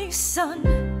 My son,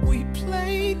 We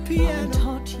played I piano.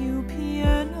 taught you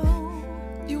piano.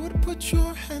 You would put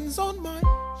your hands on mine.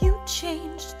 You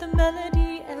changed the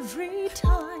melody every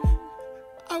time.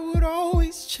 I would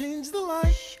always change the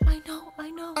line. Shh, I know.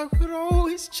 I would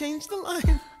always change the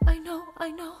line. I know.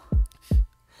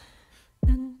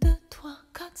 1, 2, 3, 4,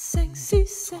 5,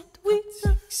 6, 7, 8,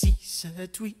 9. 6, 7,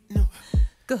 8, 9.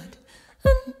 Good.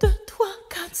 1, 2, 3, 4,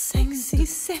 5, 6,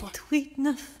 7, 8,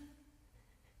 9.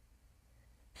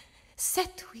 7,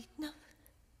 8, 9.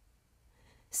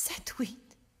 7, 8.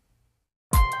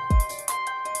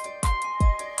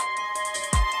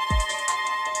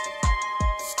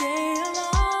 Stay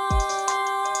alive.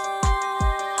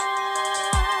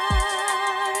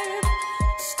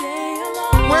 Stay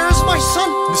alive. Where's my son?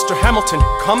 Mr. Hamilton,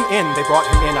 come in. They brought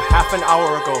him in a half an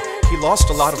hour ago. He lost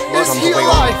a lot of blood on the way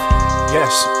alive? over.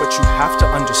 Yes, but you have to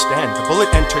understand. The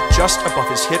bullet entered just above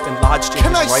his hip and lodged in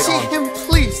Can I his right see arm. him,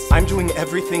 please? I'm doing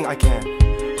everything I can,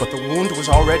 but the wound was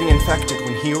already infected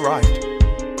when he arrived.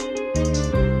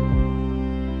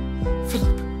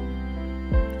 Philip.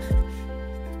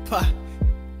 Pa.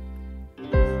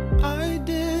 I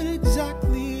did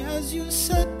exactly as you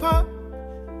said, Pa.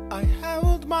 I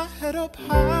held my head up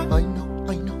high. I know.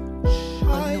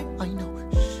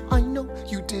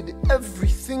 You did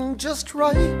everything just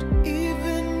right.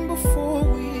 Even before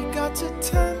we got to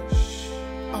 10,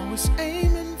 I was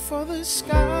aiming for the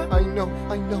sky. I know.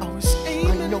 I was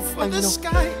aiming for the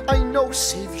sky. I know,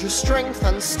 save your strength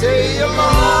and stay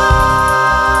alive.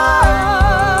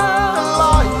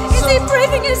 Is he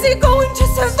breathing? Is he going to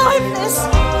survive this?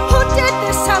 Who did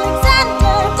this,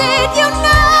 Alexander? Did you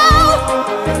know?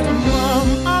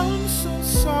 Mom, I'm so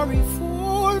sorry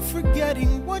for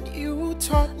forgetting what you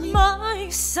taught me. My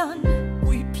son,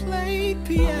 We played I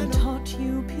piano. taught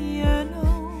you piano.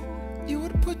 You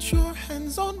would put your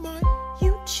hands on mine.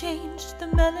 You changed the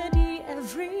melody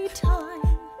every time.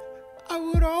 I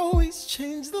would always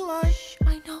change the line. Shh,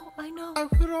 I know. I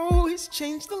would always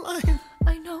change the line.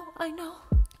 I know.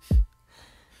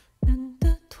 1, 2,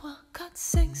 3, 4, 5,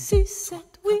 6, 7,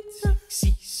 8, 9.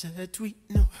 6, 7, 8,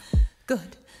 9.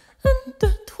 Good. 1, 2, 3,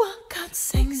 4, 5,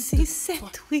 6, 7,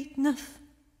 8, 9.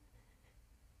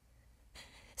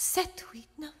 7, 8,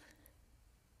 9.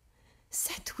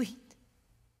 7, 8.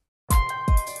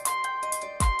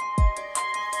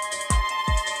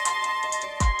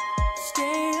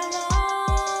 Stay alive.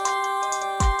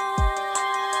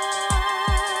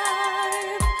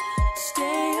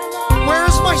 Stay alive.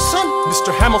 Where's my son?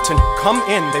 Mr. Hamilton, come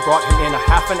in. They brought him in a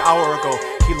half an hour ago.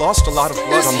 He lost a lot of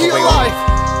blood on the way alive?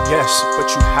 over. Yes, but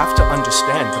you have to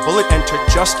understand. The bullet entered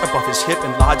just above his hip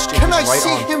and lodged in Can I his right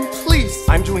see arm. him, please?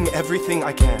 I'm doing everything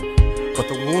I can, but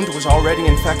the wound was already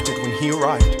infected when he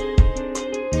arrived.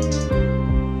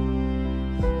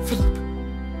 Philip.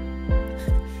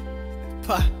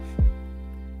 Pa.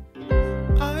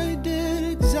 I did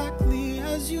exactly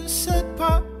as you said,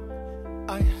 Pa.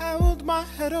 I held my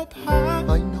head up high.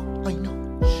 I know.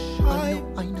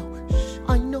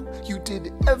 You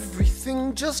did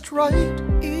everything just right.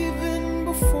 Even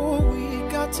before we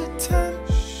got to 10,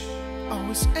 I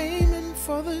was aiming for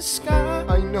for the sky.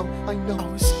 I know, I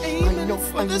was aiming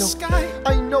for the sky.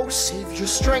 I know, save your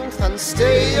strength and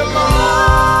stay alive.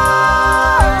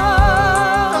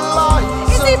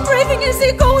 Is he breathing? Is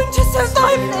he going to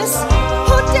survive this?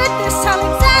 Who did this,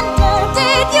 Alexander?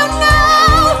 Did you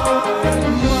know?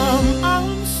 Mom,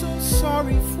 I'm so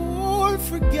sorry for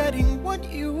forgetting what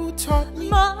you taught me.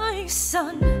 My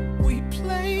son, we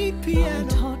played piano. I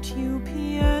taught you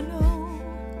piano.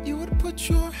 You would put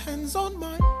your hands on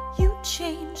mine. You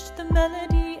changed the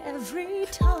melody every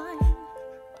time.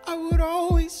 I would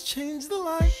always change the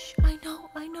line. Shh, I know.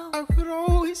 I would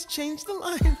always change the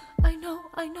line. I know.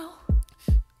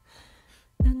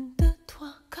 1, 2,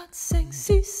 3, 4, 5,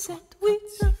 6, 7, 8,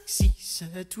 9. 6,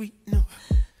 7, 8, 9.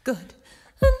 Good.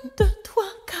 1, 2, 3, 4,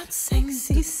 5,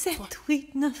 6, 7,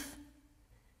 8, 9.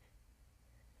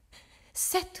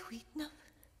 7, 8, 9.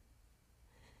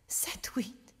 7, 8.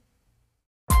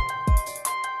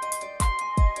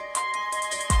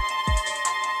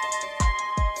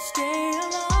 Stay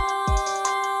alive.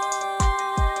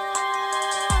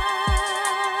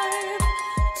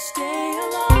 Stay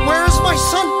alive. Where's my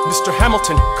son? Mr.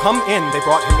 Hamilton, come in. They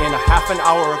brought him in a half an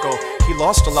hour ago. He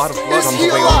lost a lot of blood on the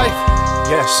way alive? on.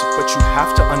 Yes, but you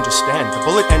have to understand. The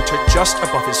bullet entered just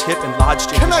above his hip and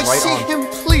lodged in his right arm. Can I see him,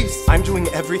 please? I'm doing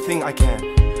everything I can,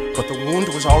 but the wound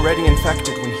was already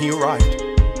infected when he arrived.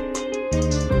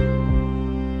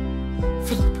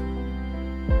 Philip.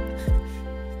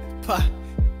 Pa.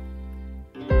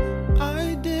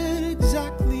 I did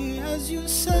exactly as you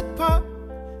said, Pa.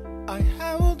 I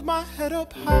held my head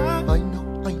up high. I know.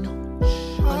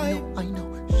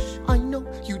 I know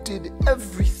you did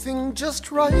everything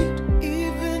just right.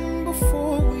 Even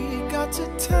before we got to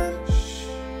 10,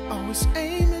 I was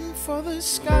aiming for the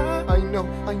sky. I know.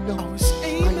 I was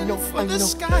aiming for the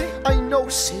sky. I know,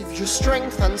 save your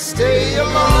strength and stay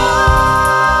alive.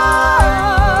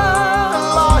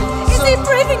 Is he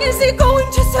breathing? Is he going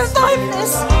to survive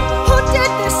this? Who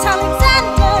did this,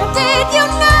 Alexander? Did you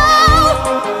know?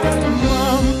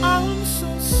 Mom, I'm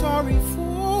so sorry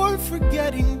for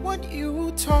forgetting what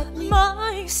you taught me.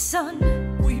 My son,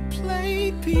 we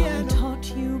played piano. I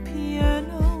taught you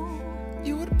piano.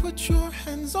 You would put your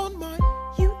hands on mine.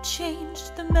 You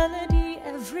changed the melody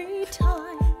every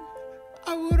time.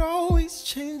 I would always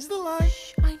change the line.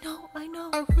 Shh, I know.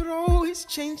 I would always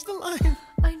change the line.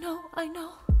 I know.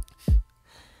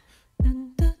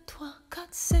 1, 2, 3, 4,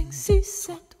 5, 6,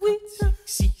 7, 8, 9.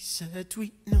 6, 7,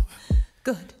 8, 9.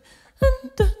 Good. 1,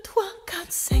 2, 3, 4,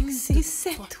 5, 6,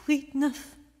 7, 8, 9.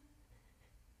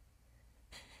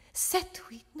 7,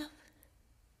 8, 9.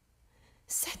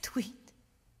 7, 8.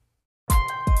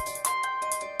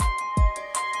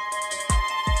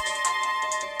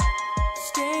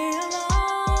 Stay alive.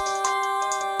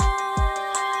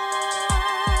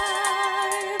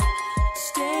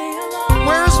 Stay alive.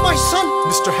 Where's my son?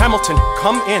 Mr. Hamilton,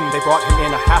 come in. They brought him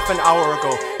in a half an hour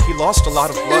ago. He lost a lot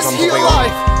of blood on the way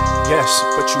alive? on. Yes,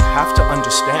 but you have to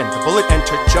understand. The bullet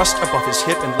entered just above his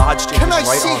hip and lodged in his right arm.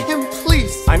 Can I see him,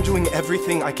 please? I'm doing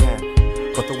everything I can,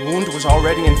 but the wound was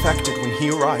already infected when he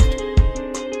arrived.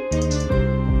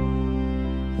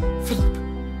 Philip.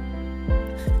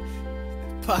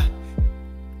 Pa.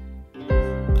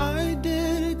 I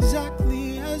did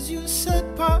exactly as you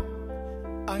said, Pa.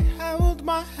 I held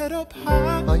my head up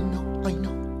high. I know.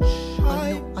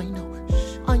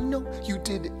 I know you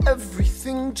did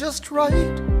everything just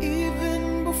right.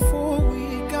 Even before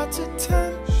we got to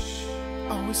 10,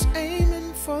 I was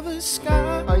aiming for the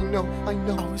sky. I know. I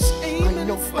was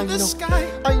aiming for the sky.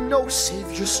 I know,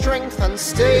 save your strength and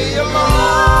stay alive.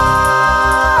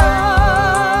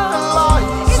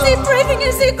 Is he breathing?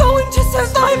 Is he going to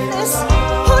survive this?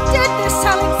 Who did this,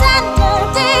 Alexander?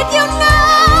 Did you know?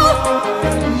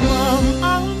 Mom,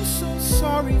 I'm so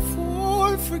sorry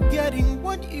for forgetting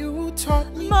what you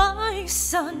taught me. My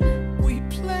son, we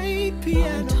played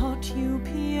piano. I taught you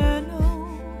piano.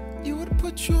 You would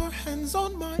put your hands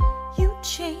on mine. You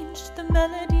changed the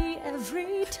melody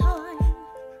every time.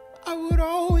 I would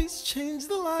always change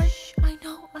the line. Shh, I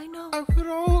know. I would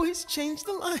always change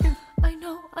the line. I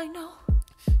know.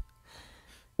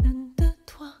 1, 2, 3,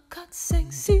 4, 5,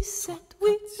 6, 7,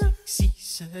 8, 9. 6,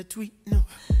 7, 8, 9.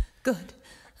 Good.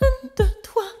 1, 2, 3,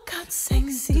 4, 5,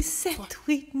 6, 7,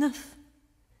 8, 9.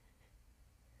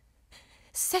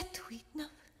 7, 8, 9.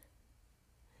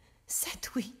 7,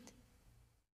 8.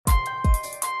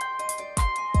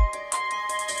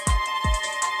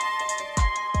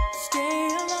 Stay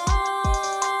alive.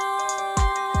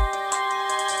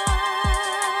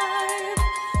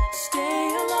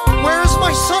 Stay alive. Where's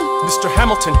my son? Mr.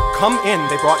 Hamilton, come in.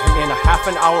 They brought him in a half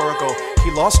an hour ago.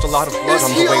 He lost a lot of blood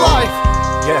on the way on.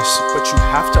 Yes, but you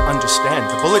have to understand,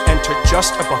 the bullet entered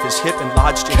just above his hip and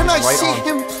lodged in his right arm. Can I see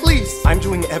him, please? I'm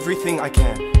doing everything I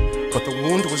can, but the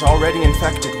wound was already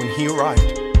infected when he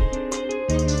arrived.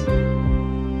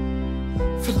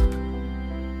 Philip.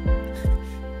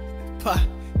 Pa.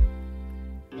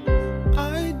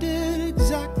 I did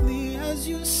exactly as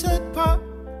you said, Pa.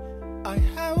 I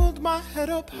held my head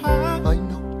up high. I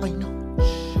know.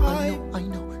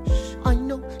 I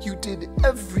know you did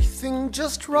everything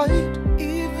just right.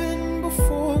 Even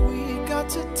before we got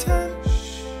to 10,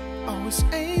 I was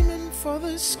aiming for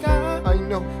the sky. I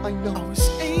know. I was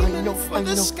aiming for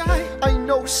the sky. I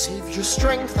know, save your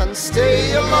strength and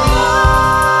stay alive.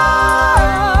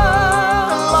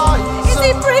 Is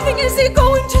he breathing? Is he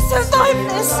going to survive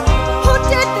this? Who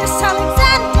did this,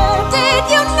 Alexander? Did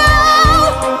you know?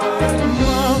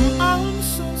 Mom, I'm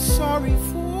so sorry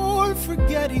for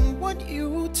forgetting what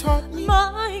you taught me.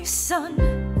 My son,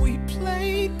 we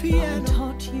played piano. I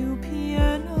taught you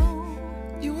piano.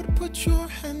 You would put your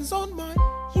hands on mine.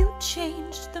 You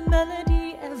changed the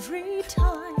melody every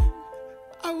time.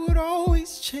 I would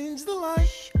always change the line.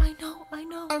 Shh, I know.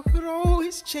 I would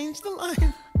always change the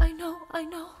line. I know.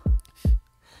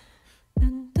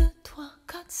 1, 2, 3, 4,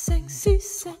 5, 6,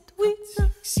 7, 8,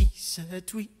 9. 6, 7,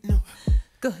 8, 9.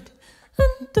 Good.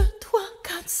 1, 2, 3, 4,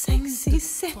 5, 6,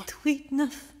 7, 8,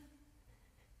 9.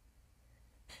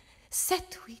 7,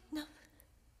 8, 9.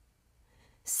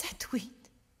 7, 8.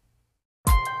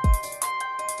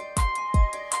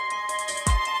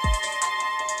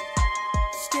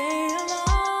 Stay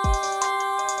alive.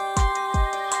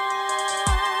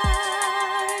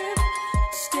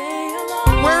 Stay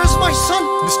alive. Where's my son?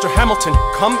 Mr. Hamilton,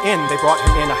 come in. They brought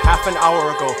him in a half an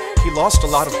hour ago. He lost a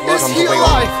lot of blood on the way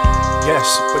alive? over.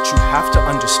 Yes, but you have to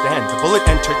understand, the bullet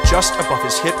entered just above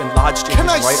his hip and lodged in his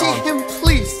right arm. Can I see him,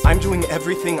 please? I'm doing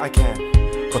everything I can,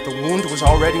 but the wound was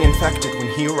already infected when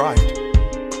he arrived.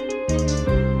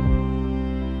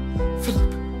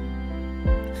 Philip.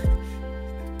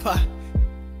 Pa.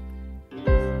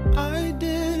 I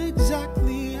did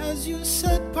exactly as you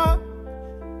said, Pa.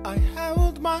 I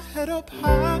held my head up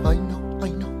high. I know.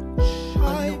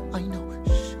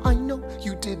 I know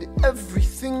you did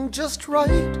everything just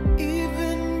right.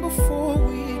 Even before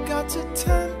we got to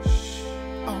 10,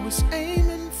 I was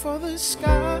aiming for the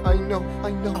sky. I know.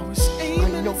 I was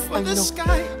aiming for the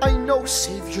sky. I know,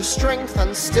 save your strength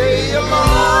and stay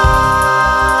alive.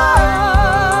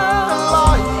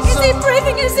 Is he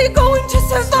breathing? Is he going to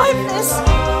survive this?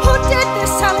 Who did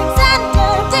this,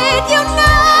 Alexander? Did you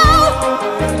know?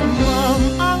 Mom,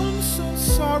 I'm so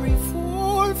sorry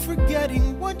for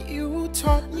forgetting what you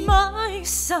taught me. My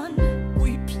son,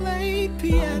 we played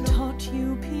piano. I taught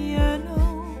you piano.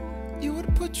 You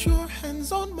would put your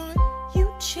hands on mine.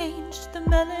 You changed the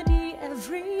melody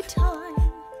every time.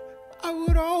 I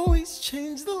would always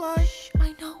change the line. Shh,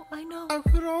 I know. I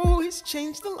would always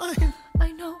change the line.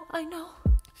 I know.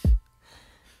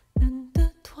 1,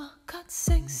 2, 3, 4,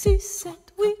 5, 6, 7,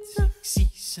 8, 9. 6,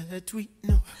 7, 8,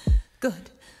 9. Good.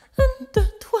 1, 2,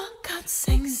 3, 4, 5,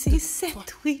 6, 7,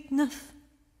 8, 9.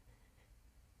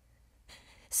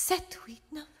 7, 8,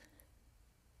 9.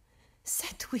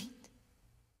 7, 8.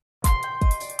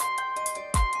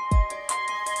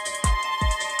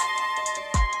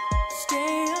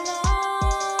 Stay alive.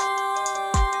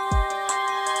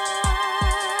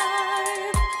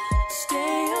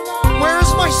 Stay alive.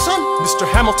 Where's my son? Mr.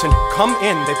 Hamilton, come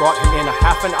in. They brought him in a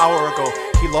half an hour ago.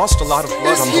 He lost a lot of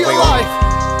blood on the way alive?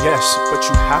 over. Yes, but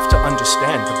you have to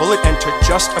understand, the bullet entered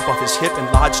just above his hip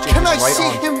and lodged in his right arm. Can I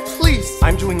see him, please?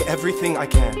 I'm doing everything I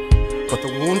can, but the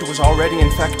wound was already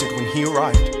infected when he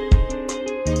arrived.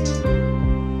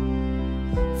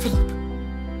 Philip.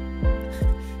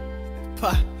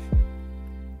 Pa.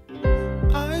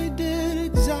 I did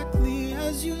exactly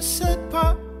as you said,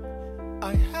 Pa.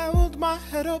 I held my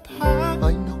head up high.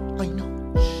 I know.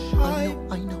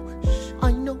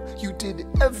 You did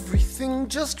everything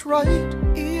just right.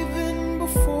 Even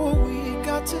before we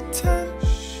got to 10,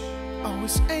 I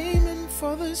was aiming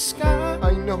for the sky.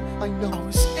 I know. I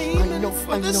was aiming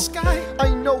for the sky. I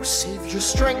know, save your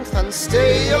strength and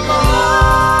stay alive.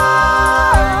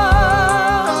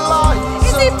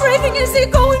 Is he breathing? Is he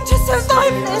going to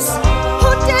survive this?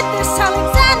 Who did this,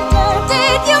 Alexander?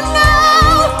 Did you know?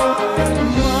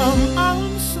 Mom,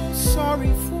 I'm so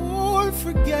sorry for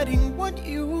forgetting what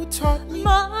you taught me.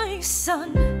 My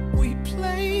son, we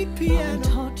played piano. I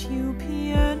taught you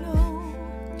piano.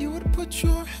 You would put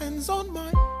your hands on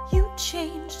mine. You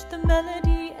changed the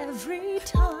melody every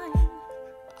time.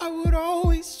 I would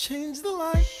always change the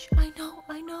line. Shh, I know.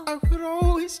 I would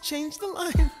always change the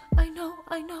line. I know.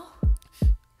 1,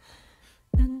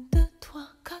 2, 3, 4,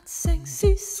 5,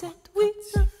 6, 7, 8,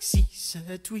 9.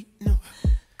 7, 8, 9.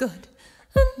 Good.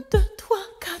 1, 2, 3, 4,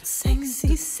 5,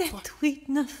 6, 7, 8,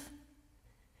 9.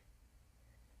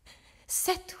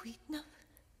 7, 8, 9.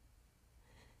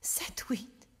 7, 8.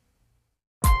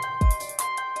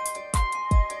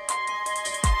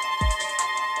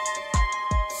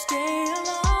 Stay alive.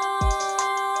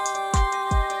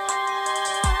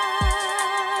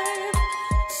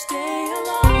 Stay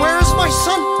alive. Where's my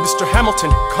son? Mr.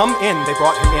 Hamilton, come in. They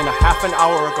brought him in a half an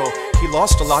hour ago. He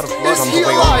lost a lot of blood on the way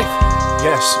alive? over.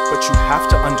 Yes, but you have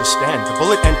to understand. The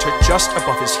bullet entered just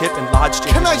above his hip and lodged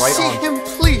in his right arm. Can I see him,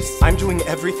 please? I'm doing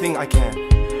everything I can,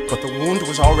 but the wound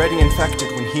was already infected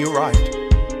when he arrived.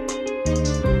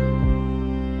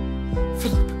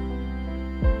 Philip.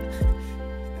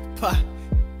 Pa.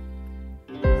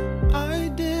 I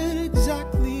did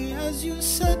exactly as you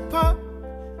said, Pa.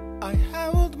 I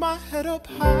held my head up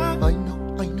high. I know.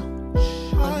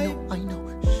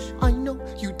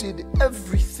 You did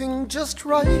everything just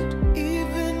right.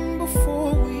 Even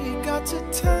before we got to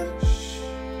 10,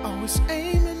 I was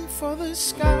aiming for the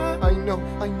sky. I know.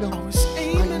 I was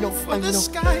aiming for the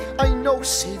sky. I know.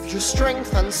 Save your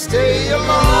strength and stay alive.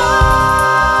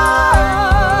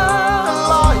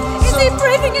 Is he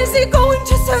breathing? Is he going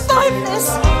to survive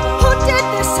this? Who did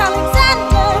this,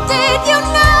 Alexander? Did you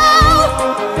know?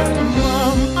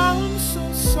 Mom, I'm so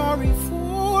sorry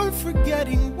for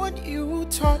forgetting what you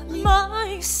taught me.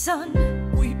 My son,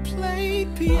 we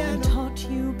played piano. I taught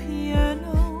you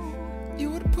piano. You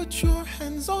would put your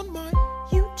hands on mine.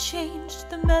 You changed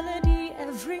the melody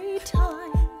every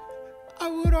time. I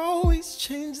would always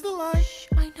change the line. Shh,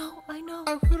 I know.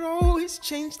 I would always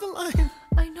change the line.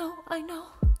 I know. 1,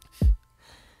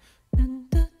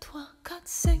 2, 3, 4, 5,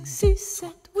 6,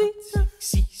 7, 8, 9.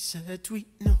 6, 7, 8,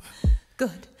 9.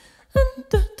 Good. 1,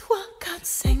 2, 3, 4, 5,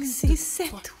 6,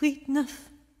 7, 8, 9.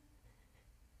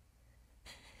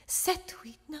 7,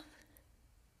 8, 9.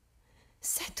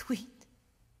 7, 8.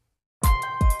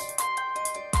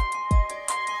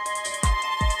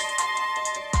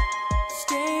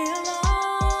 Stay alive.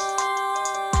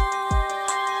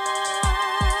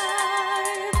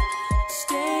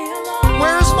 Stay alive.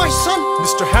 Where's my son?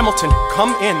 Mr. Hamilton,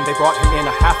 come in. They brought him in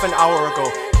a half an hour ago.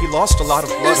 He lost a lot of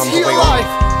blood on the way over.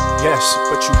 Yes,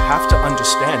 but you have to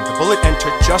understand. The bullet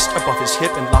entered just above his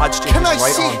hip and lodged in his right arm. Can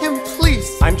I see him,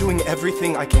 please? I'm doing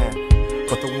everything I can,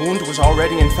 but the wound was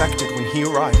already infected when he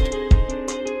arrived.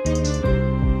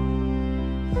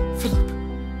 Philip.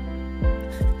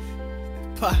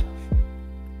 Pa.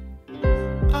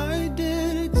 I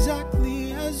did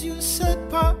exactly as you said,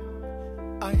 Pa.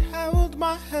 I held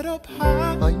my head up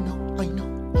high. I know.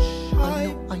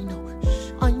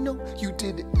 You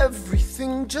did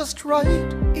everything just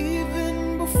right.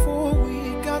 Even before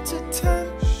we got to 10,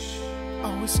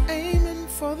 I was aiming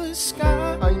for the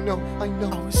sky. I know. I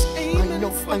was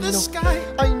aiming for the sky.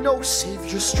 I know. Save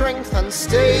your strength and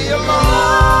stay alive.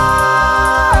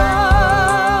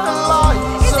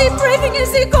 Is he breathing?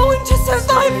 Is he going to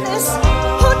survive this?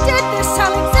 Who did this,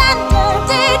 Alexander?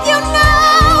 Did you know?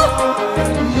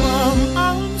 Mom,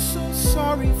 I'm so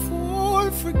sorry for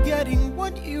forgetting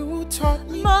what you taught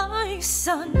me. My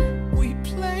son, we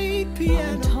played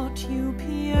piano. I taught you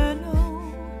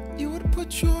piano. You would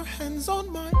put your hands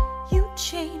on mine. You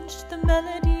changed the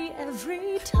melody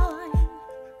every time.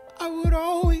 I would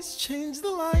always change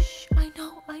the line. Shh, I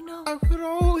know. I would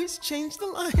always change the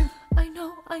line. I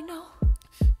know. 1,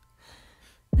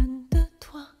 2, 3,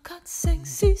 4, 5,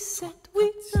 6, 7,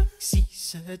 8, 9. 6,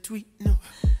 7, 8, 9.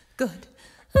 Good.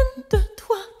 1, 2, 3,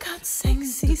 4, 5,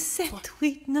 6, 7,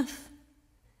 8, 9.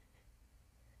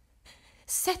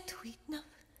 7, 8, 9.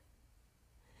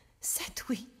 7,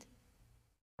 8.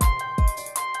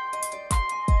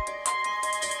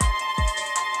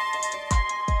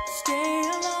 Stay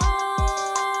alive.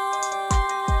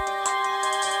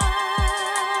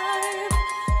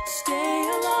 Stay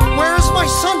alive. Where's my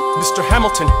son? Mr.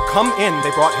 Hamilton, come in.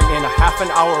 They brought him in a half an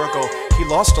hour ago. He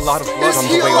lost a lot of blood on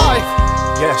the way over.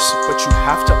 Yes, but you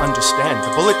have to understand.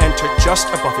 The bullet entered just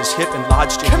above his hip and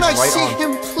lodged in his right arm. Can I see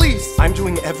him, please? I'm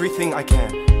doing everything I can,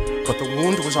 but the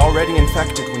wound was already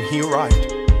infected when he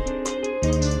arrived.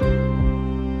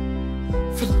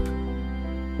 Philip.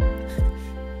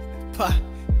 Pa.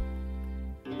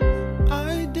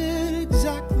 I did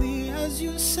exactly as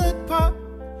you said, Pa.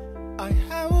 I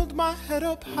held my head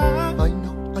up high. I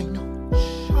know.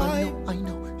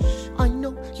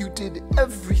 You did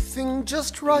everything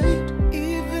just right.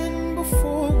 Even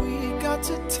before we got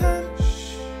to 10,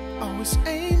 I was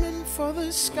aiming for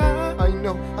the sky. I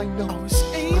know. I was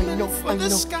aiming for the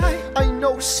sky. I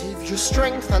know. Save your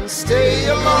strength and stay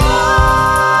alive.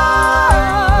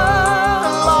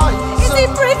 Is he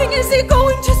breathing? Is he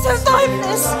going to survive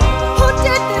this? Who did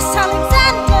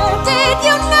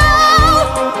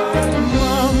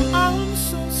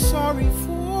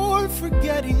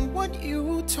forgetting what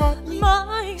you taught me.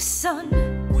 My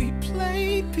son, we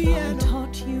played piano. I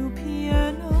taught you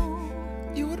piano.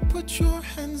 You would put your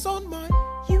hands on mine.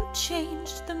 You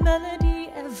changed the melody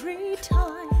every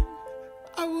time.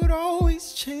 I would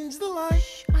always change the line.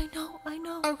 Shh, I know, I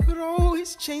know. I would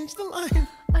always change the line.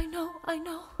 I know, I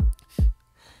know.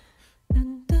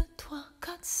 1, 2, 3,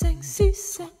 4, 5, 6,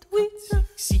 7, 8, 9.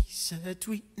 6, 7,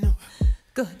 8, 9.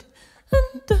 Good.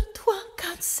 1, 2, 3, 4,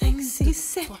 5, 6,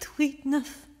 7, 8, 9.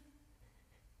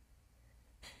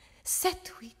 7,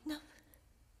 8, 9.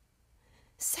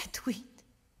 7, 8.